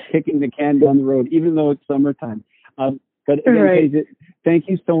with kicking the can down the road, even though it's summertime. But again, Tasia, thank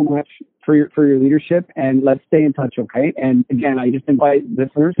you so much for your leadership, and let's stay in touch, okay? And again, I just invite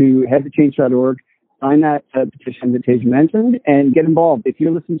listeners to head to change.org, sign that petition that Tasia mentioned, and get involved. If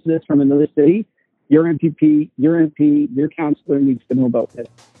you're listening to this from another city, your MPP, your MP, your councillor needs to know about this.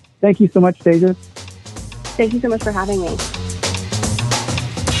 Thank you so much, Tasia. Thank you so much for having me.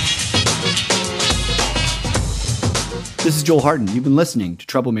 This is Joel Harden. You've been listening to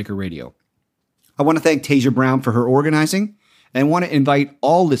Troublemaker Radio. I want to thank Tasia Brown for her organizing, and want to invite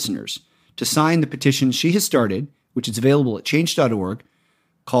all listeners to sign the petition she has started, which is available at change.org,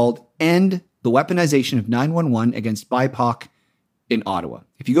 called End the Weaponization of 911 against BIPOC in Ottawa.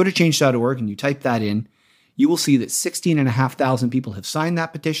 If you go to change.org and you type that in, you will see that 16,500 people have signed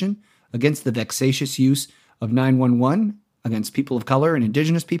that petition against the vexatious use of 911 against people of color and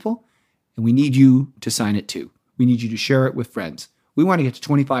Indigenous people. And we need you to sign it too. We need you to share it with friends. We want to get to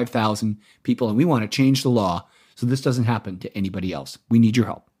 25,000 people, and we want to change the law so this doesn't happen to anybody else. We need your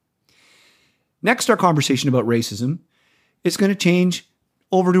help. Next, our conversation about racism is going to change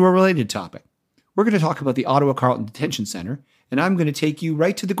over to a related topic. We're going to talk about the Ottawa Carleton Detention Centre, and I'm going to take you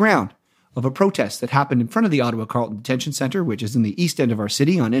right to the ground of a protest that happened in front of the Ottawa Carleton Detention Centre, which is in the east end of our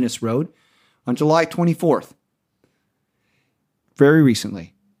city on Innes Road, on July 24th. Very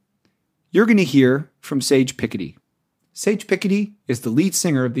recently. You're going to hear from Sage Pickety. Sage Pickety is the lead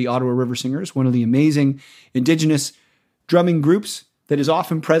singer of the Ottawa River Singers, one of the amazing Indigenous drumming groups that is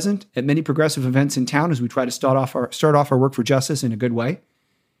often present at many progressive events in town as we try to start off our work for justice in a good way.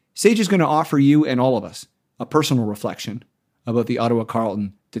 Sage is going to offer you and all of us a personal reflection about the Ottawa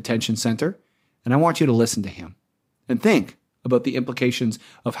Carleton Detention Centre, and I want you to listen to him and think about the implications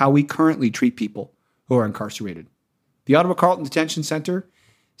of how we currently treat people who are incarcerated. The Ottawa Carleton Detention Centre,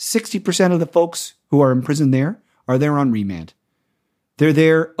 60% of the folks who are imprisoned there are there on remand. They're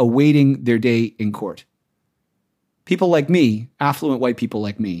there awaiting their day in court. People like me, affluent white people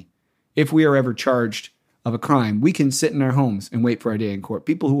like me, if we are ever charged of a crime, we can sit in our homes and wait for our day in court.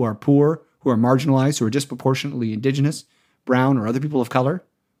 People who are poor, who are marginalized, who are disproportionately Indigenous, brown, or other people of color,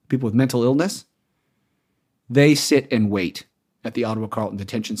 people with mental illness, they sit and wait at the Ottawa Carleton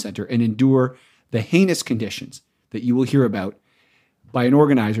Detention Centre and endure the heinous conditions that you will hear about by an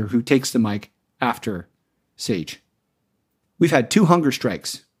organizer who takes the mic after Sage. We've had 2 hunger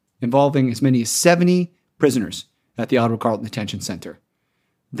strikes involving as many as 70 prisoners at the Ottawa Carleton Detention Centre.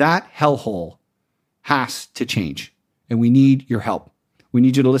 That hellhole has to change, and we need your help. We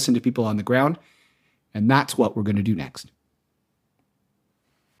need you to listen to people on the ground, and that's what we're going to do next.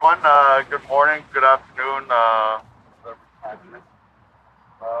 Good morning, good afternoon.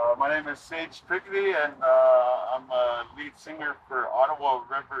 My name is Sage Pickety, and I'm a lead singer for Ottawa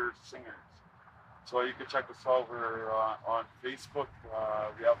River Singers. So you can check us out. We're on Facebook.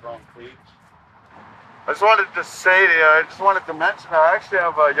 We have our own page. I just wanted to say, I wanted to mention, I actually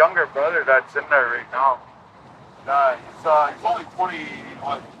have a younger brother that's in there right now. He's only 22,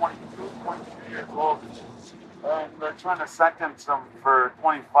 23 years old. And they're trying to sentence him for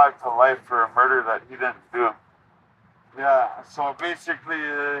 25 to life for a murder that he didn't do. Yeah, so basically,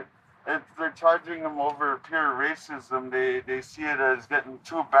 they're charging him over pure racism. They see it as getting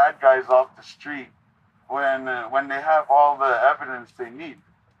 2 bad guys off the street when they have all the evidence they need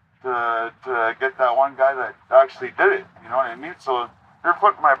to get that one guy that actually did it. You know what I mean? So they're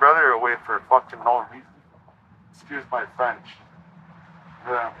putting my brother away for fucking no reason. Excuse my French.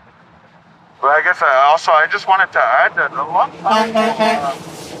 Yeah. But I guess I just wanted to add that a long time ago,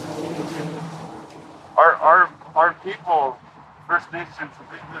 our people, First Nations,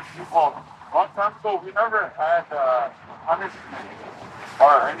 Indigenous people, a long time ago, we never had punishment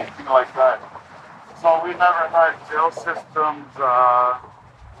or anything like that. So we never had jail systems,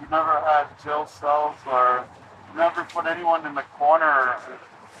 we never had jail cells, or we never put anyone in the corner.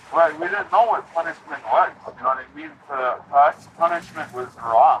 Right, we didn't know what punishment was, you know what I mean? To us, punishment was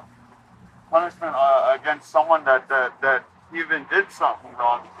wrong. Punishment against someone that even did something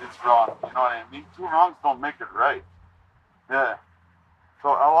wrong is wrong. You know what I mean? 2 wrongs don't make it right. Yeah. So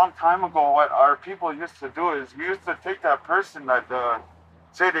a long time ago, what our people used to do is we used to take that person that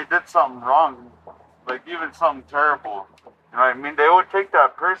say they did something wrong, like even something terrible. You know what I mean? They would take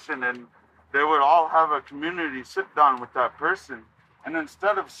that person and they would all have a community sit down with that person, and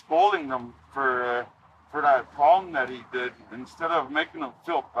instead of scolding them for that problem that he did, instead of making them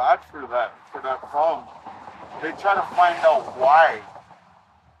feel bad for that problem, they try to find out why.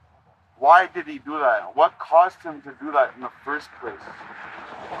 Why did he do that? What caused him to do that in the first place?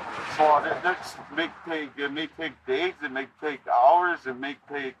 So it may take days, it may take hours, it may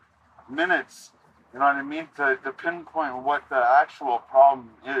take minutes, you know what I mean, to pinpoint what the actual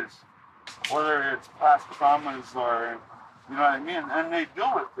problem is. Whether it's past traumas or, you know what I mean, and they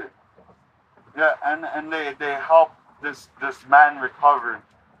deal with it. Yeah, and they help this man recover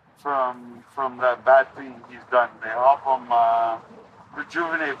from that bad thing he's done. They help him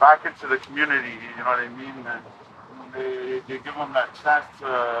rejuvenate back into the community, you know what I mean? And they give him that chance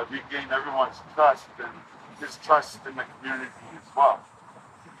to regain everyone's trust and his trust in the community as well.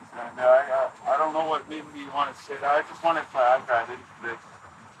 And I don't know what made me want to say that. I just wanted to add that into this.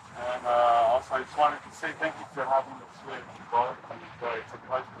 And also I just wanted to say thank you for having us here. It's a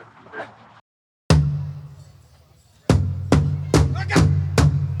pleasure to be here.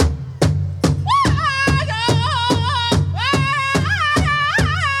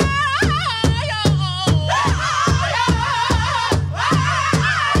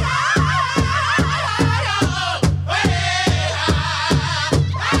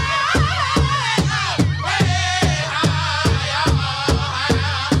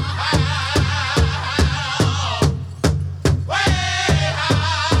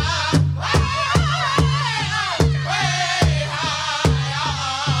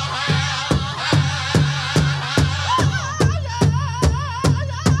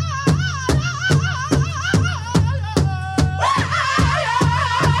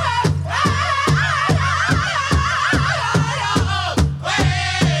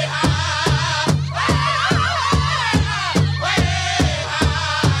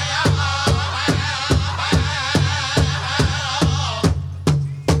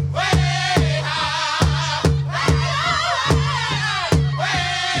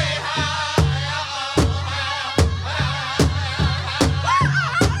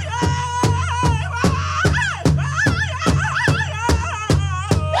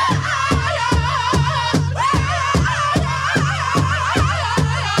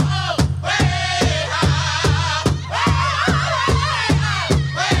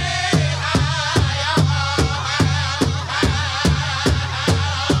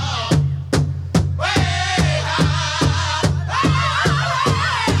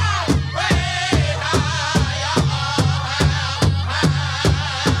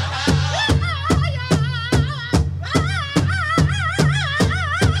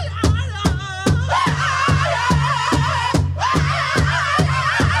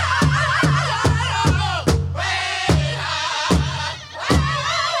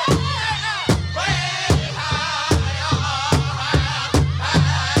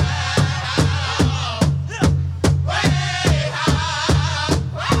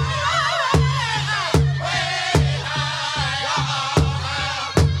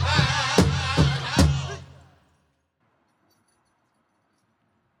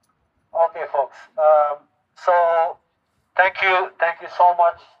 folks. So thank you so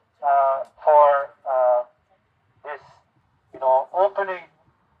much for this, opening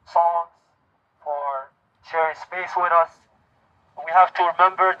songs, for sharing space with us. We have to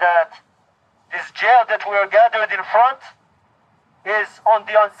remember that this jail that we are gathered in front is on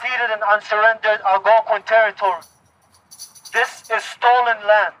the unceded and unsurrendered Algonquin territory. This is stolen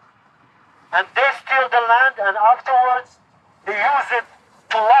land. And they steal the land, and afterwards they use it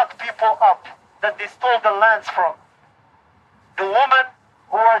to lock people up that they stole the lands from. The women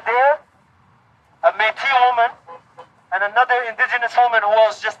who are there, a Métis woman and another indigenous woman who I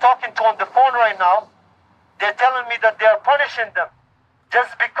was just talking to on the phone right now, they're telling me that they are punishing them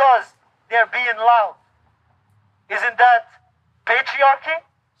just because they're being loud. Isn't that patriarchy?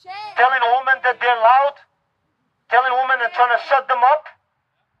 Telling women that they're loud? Telling women and trying to shut them up?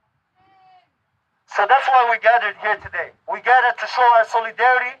 So that's why we gathered here today. We gathered to show our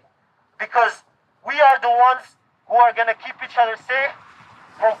solidarity because we are the ones who are going to keep each other safe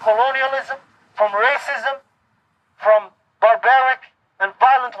from colonialism, from racism, from barbaric and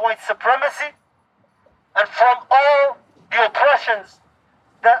violent white supremacy, and from all the oppressions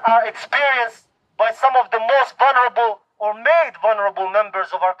that are experienced by some of the most vulnerable or made vulnerable members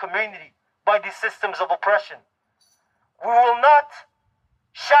of our community by these systems of oppression. We will not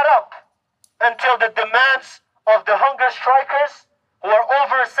shut up until the demands of the hunger strikers, who are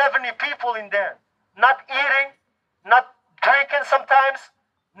over 70 people in there, not eating, not drinking sometimes,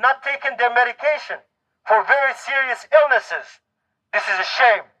 not taking their medication for very serious illnesses. This is a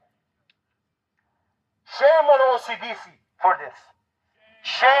shame. Shame on OCDC for this.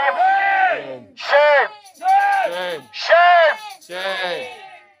 Shame. Shame. Shame. Shame. Shame.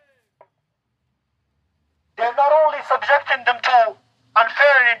 They're not only subjecting them to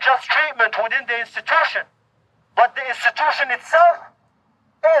unfair and unjust treatment within the institution, but the institution itself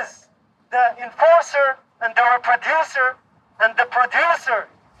is the enforcer and the reproducer and the producer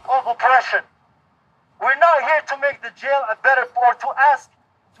of oppression. We're not here to make the jail a better, or to ask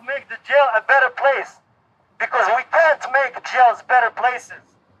to make the jail a better place, because we can't make jails better places.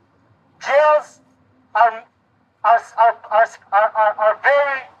 Jails are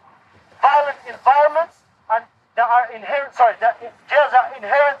very violent environments, and jails are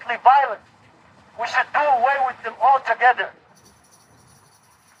inherently violent. We should do away with them altogether.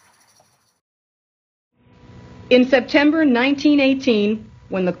 In September 1918,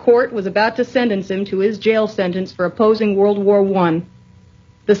 when the court was about to sentence him to his jail sentence for opposing World War I,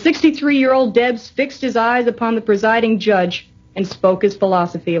 the 63-year-old Debs fixed his eyes upon the presiding judge and spoke his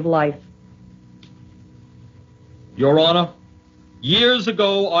philosophy of life. Your Honor, years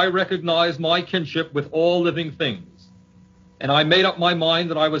ago I recognized my kinship with all living things, and I made up my mind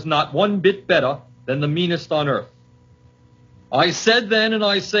that I was not one bit better than the meanest on earth. I said then, and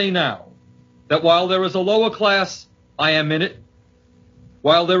I say now, that while there is a lower class, I am in it.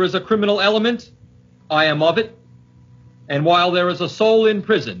 While there is a criminal element, I am of it. And while there is a soul in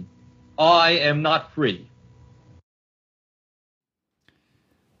prison, I am not free.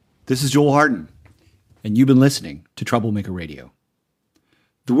 This is Joel Harden, and you've been listening to Troublemaker Radio.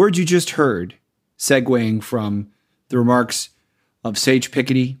 The words you just heard, segueing from the remarks of Sage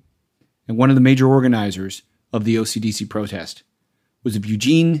Piketty and one of the major organizers of the OCDC protest, was of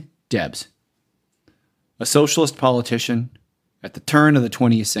Eugene Debs, a socialist politician at the turn of the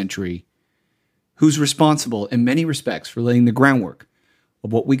 20th century who's responsible in many respects for laying the groundwork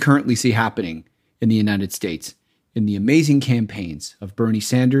of what we currently see happening in the United States in the amazing campaigns of Bernie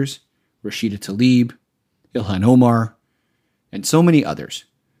Sanders, Rashida Tlaib, Ilhan Omar, and so many others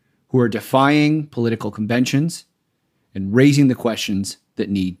who are defying political conventions and raising the questions that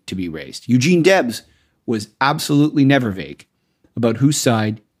need to be raised. Eugene Debs was absolutely never vague about whose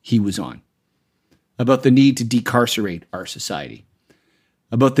side he was on, about the need to decarcerate our society,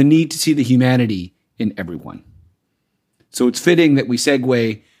 about the need to see the humanity in everyone. So it's fitting that we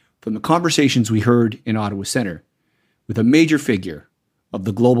segue from the conversations we heard in Ottawa Centre with a major figure of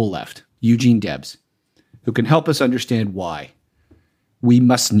the global left, Eugene Debs, who can help us understand why we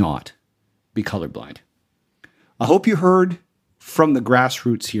must not be colorblind. I hope you heard from the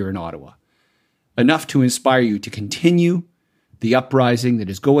grassroots here in Ottawa enough to inspire you to continue the uprising that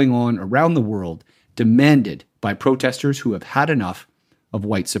is going on around the world, demanded by protesters who have had enough of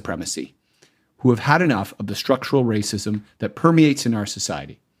white supremacy, who have had enough of the structural racism that permeates in our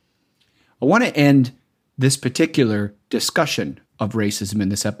society. I want to end this particular discussion of racism in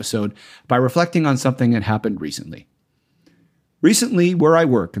this episode by reflecting on something that happened recently. Recently, where I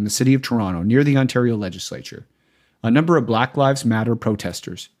work in the city of Toronto, near the Ontario legislature, a number of Black Lives Matter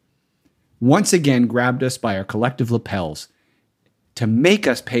protesters once again grabbed us by our collective lapels to make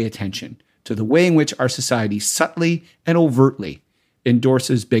us pay attention to the way in which our society subtly and overtly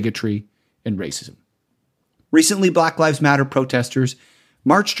endorses bigotry and racism. Recently, Black Lives Matter protesters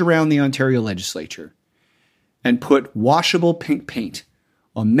marched around the Ontario legislature and put washable pink paint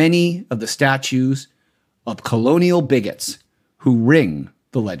on many of the statues of colonial bigots who ring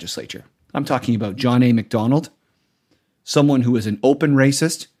the legislature. I'm talking about John A. Macdonald, someone who is an open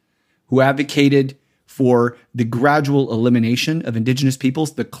racist, who advocated for the gradual elimination of Indigenous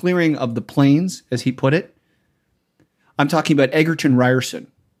peoples, the clearing of the plains, as he put it. I'm talking about Egerton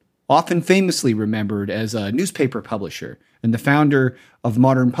Ryerson, often famously remembered as a newspaper publisher and the founder of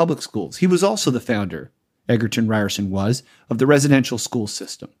modern public schools. He was also the founder, Egerton Ryerson was, of the residential school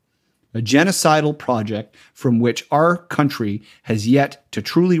system, a genocidal project from which our country has yet to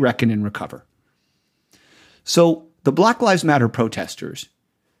truly reckon and recover. So the Black Lives Matter protesters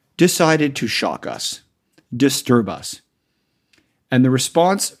decided to shock us, disturb us. And the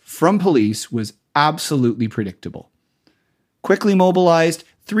response from police was absolutely predictable. Quickly mobilized,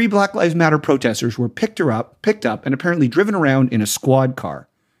 3 Black Lives Matter protesters were picked up, and apparently driven around in a squad car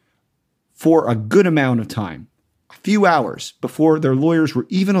for a good amount of time, a few hours before their lawyers were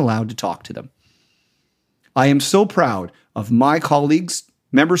even allowed to talk to them. I am so proud of my colleagues,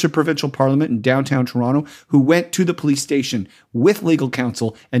 members of provincial parliament in downtown Toronto, who went to the police station with legal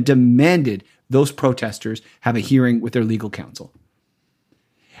counsel and demanded those protesters have a hearing with their legal counsel.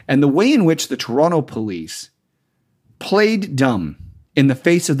 And the way in which the Toronto police played dumb in the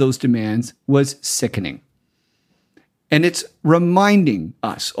face of those demands was sickening. And it's reminding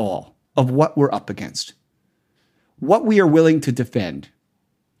us all of what we're up against, what we are willing to defend.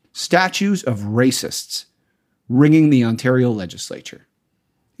 Statues of racists ringing the Ontario legislature.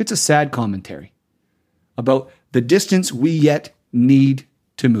 It's a sad commentary about the distance we yet need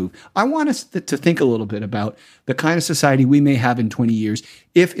to move. I want us to think a little bit about the kind of society we may have in 20 years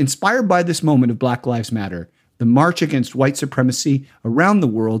if, inspired by this moment of Black Lives Matter, the march against white supremacy around the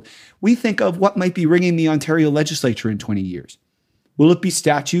world, we think of what might be ringing the Ontario legislature in 20 years. Will it be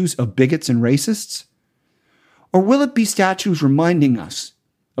statues of bigots and racists? Or will it be statues reminding us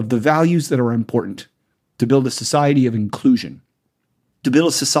of the values that are important to build a society of inclusion, to build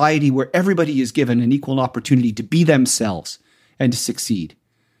a society where everybody is given an equal opportunity to be themselves and to succeed,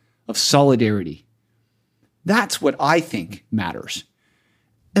 of solidarity? That's what I think matters.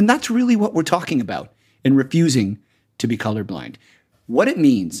 And that's really what we're talking about in refusing to be colorblind. What it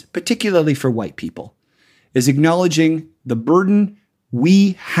means, particularly for white people, is acknowledging the burden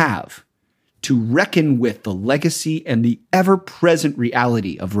we have to reckon with the legacy and the ever-present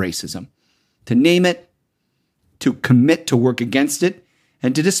reality of racism, to name it, to commit to work against it,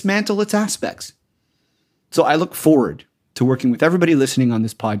 and to dismantle its aspects. So I look forward to working with everybody listening on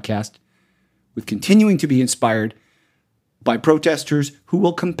this podcast, with continuing to be inspired by protesters who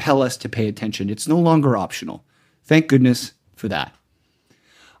will compel us to pay attention. It's no longer optional. Thank goodness for that.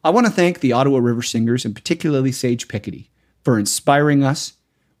 I want to thank the Ottawa River Singers, and particularly Sage Pickety, for inspiring us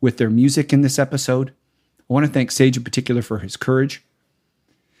with their music in this episode. I want to thank Sage in particular for his courage,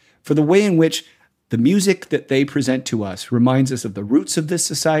 for the way in which the music that they present to us reminds us of the roots of this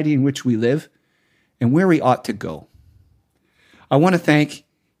society in which we live and where we ought to go. I want to thank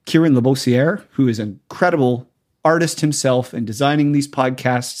Kieran Labossiere, who is an incredible artist himself and designing these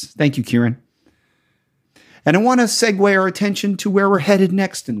podcasts. Thank you, Kieran. And I want to segue our attention to where we're headed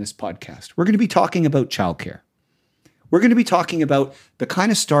next in this podcast. We're going to be talking about childcare. We're going to be talking about the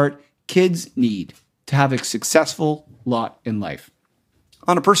kind of start kids need to have a successful lot in life.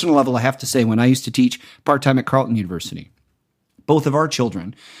 On a personal level, I have to say, when I used to teach part-time at Carleton University, both of our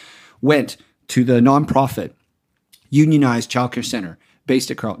children went to the nonprofit unionized childcare center based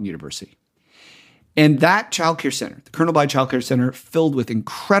at Carleton University. And that childcare center, the Colonel By Childcare Center, filled with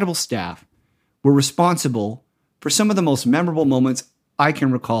incredible staff, were responsible for some of the most memorable moments I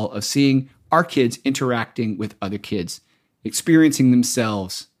can recall of seeing our kids interacting with other kids, experiencing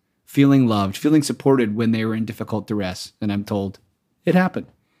themselves, feeling loved, feeling supported when they were in difficult duress. And I'm told it happened,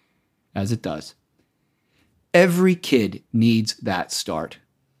 as it does. Every kid needs that start.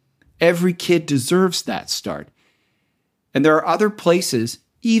 Every kid deserves that start. And there are other places,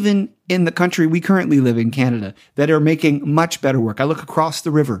 even in the country we currently live in, Canada, that are making much better work. I look across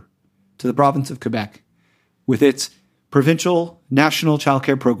the river to the province of Quebec with its provincial national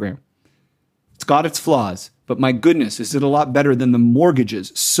childcare program. It's got its flaws, but my goodness, is it a lot better than the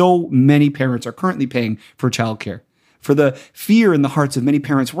mortgages so many parents are currently paying for childcare, for the fear in the hearts of many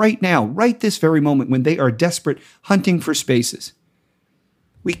parents right now, right this very moment, when they are desperate, hunting for spaces.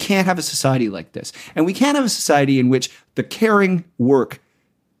 We can't have a society like this. And we can't have a society in which the caring work,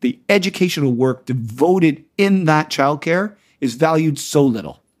 the educational work devoted in that childcare is valued so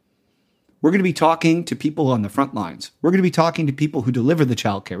little. We're going to be talking to people on the front lines. We're going to be talking to people who deliver the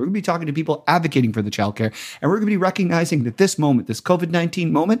childcare. We're going to be talking to people advocating for the childcare. And we're going to be recognizing that this moment, this COVID-19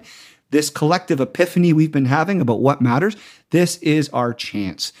 moment, this collective epiphany we've been having about what matters, this is our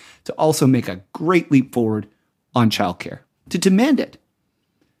chance to also make a great leap forward on childcare, to demand it.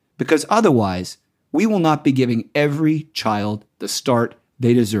 Because otherwise, we will not be giving every child the start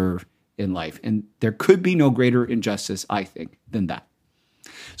they deserve in life. And there could be no greater injustice, I think, than that.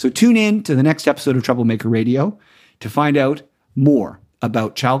 So tune in to the next episode of Troublemaker Radio to find out more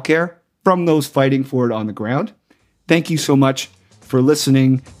about childcare from those fighting for it on the ground. Thank you so much for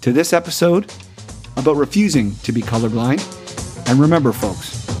listening to this episode about refusing to be colorblind. And remember,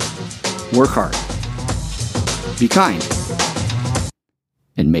 folks, work hard, be kind,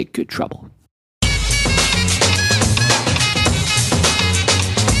 and make good trouble.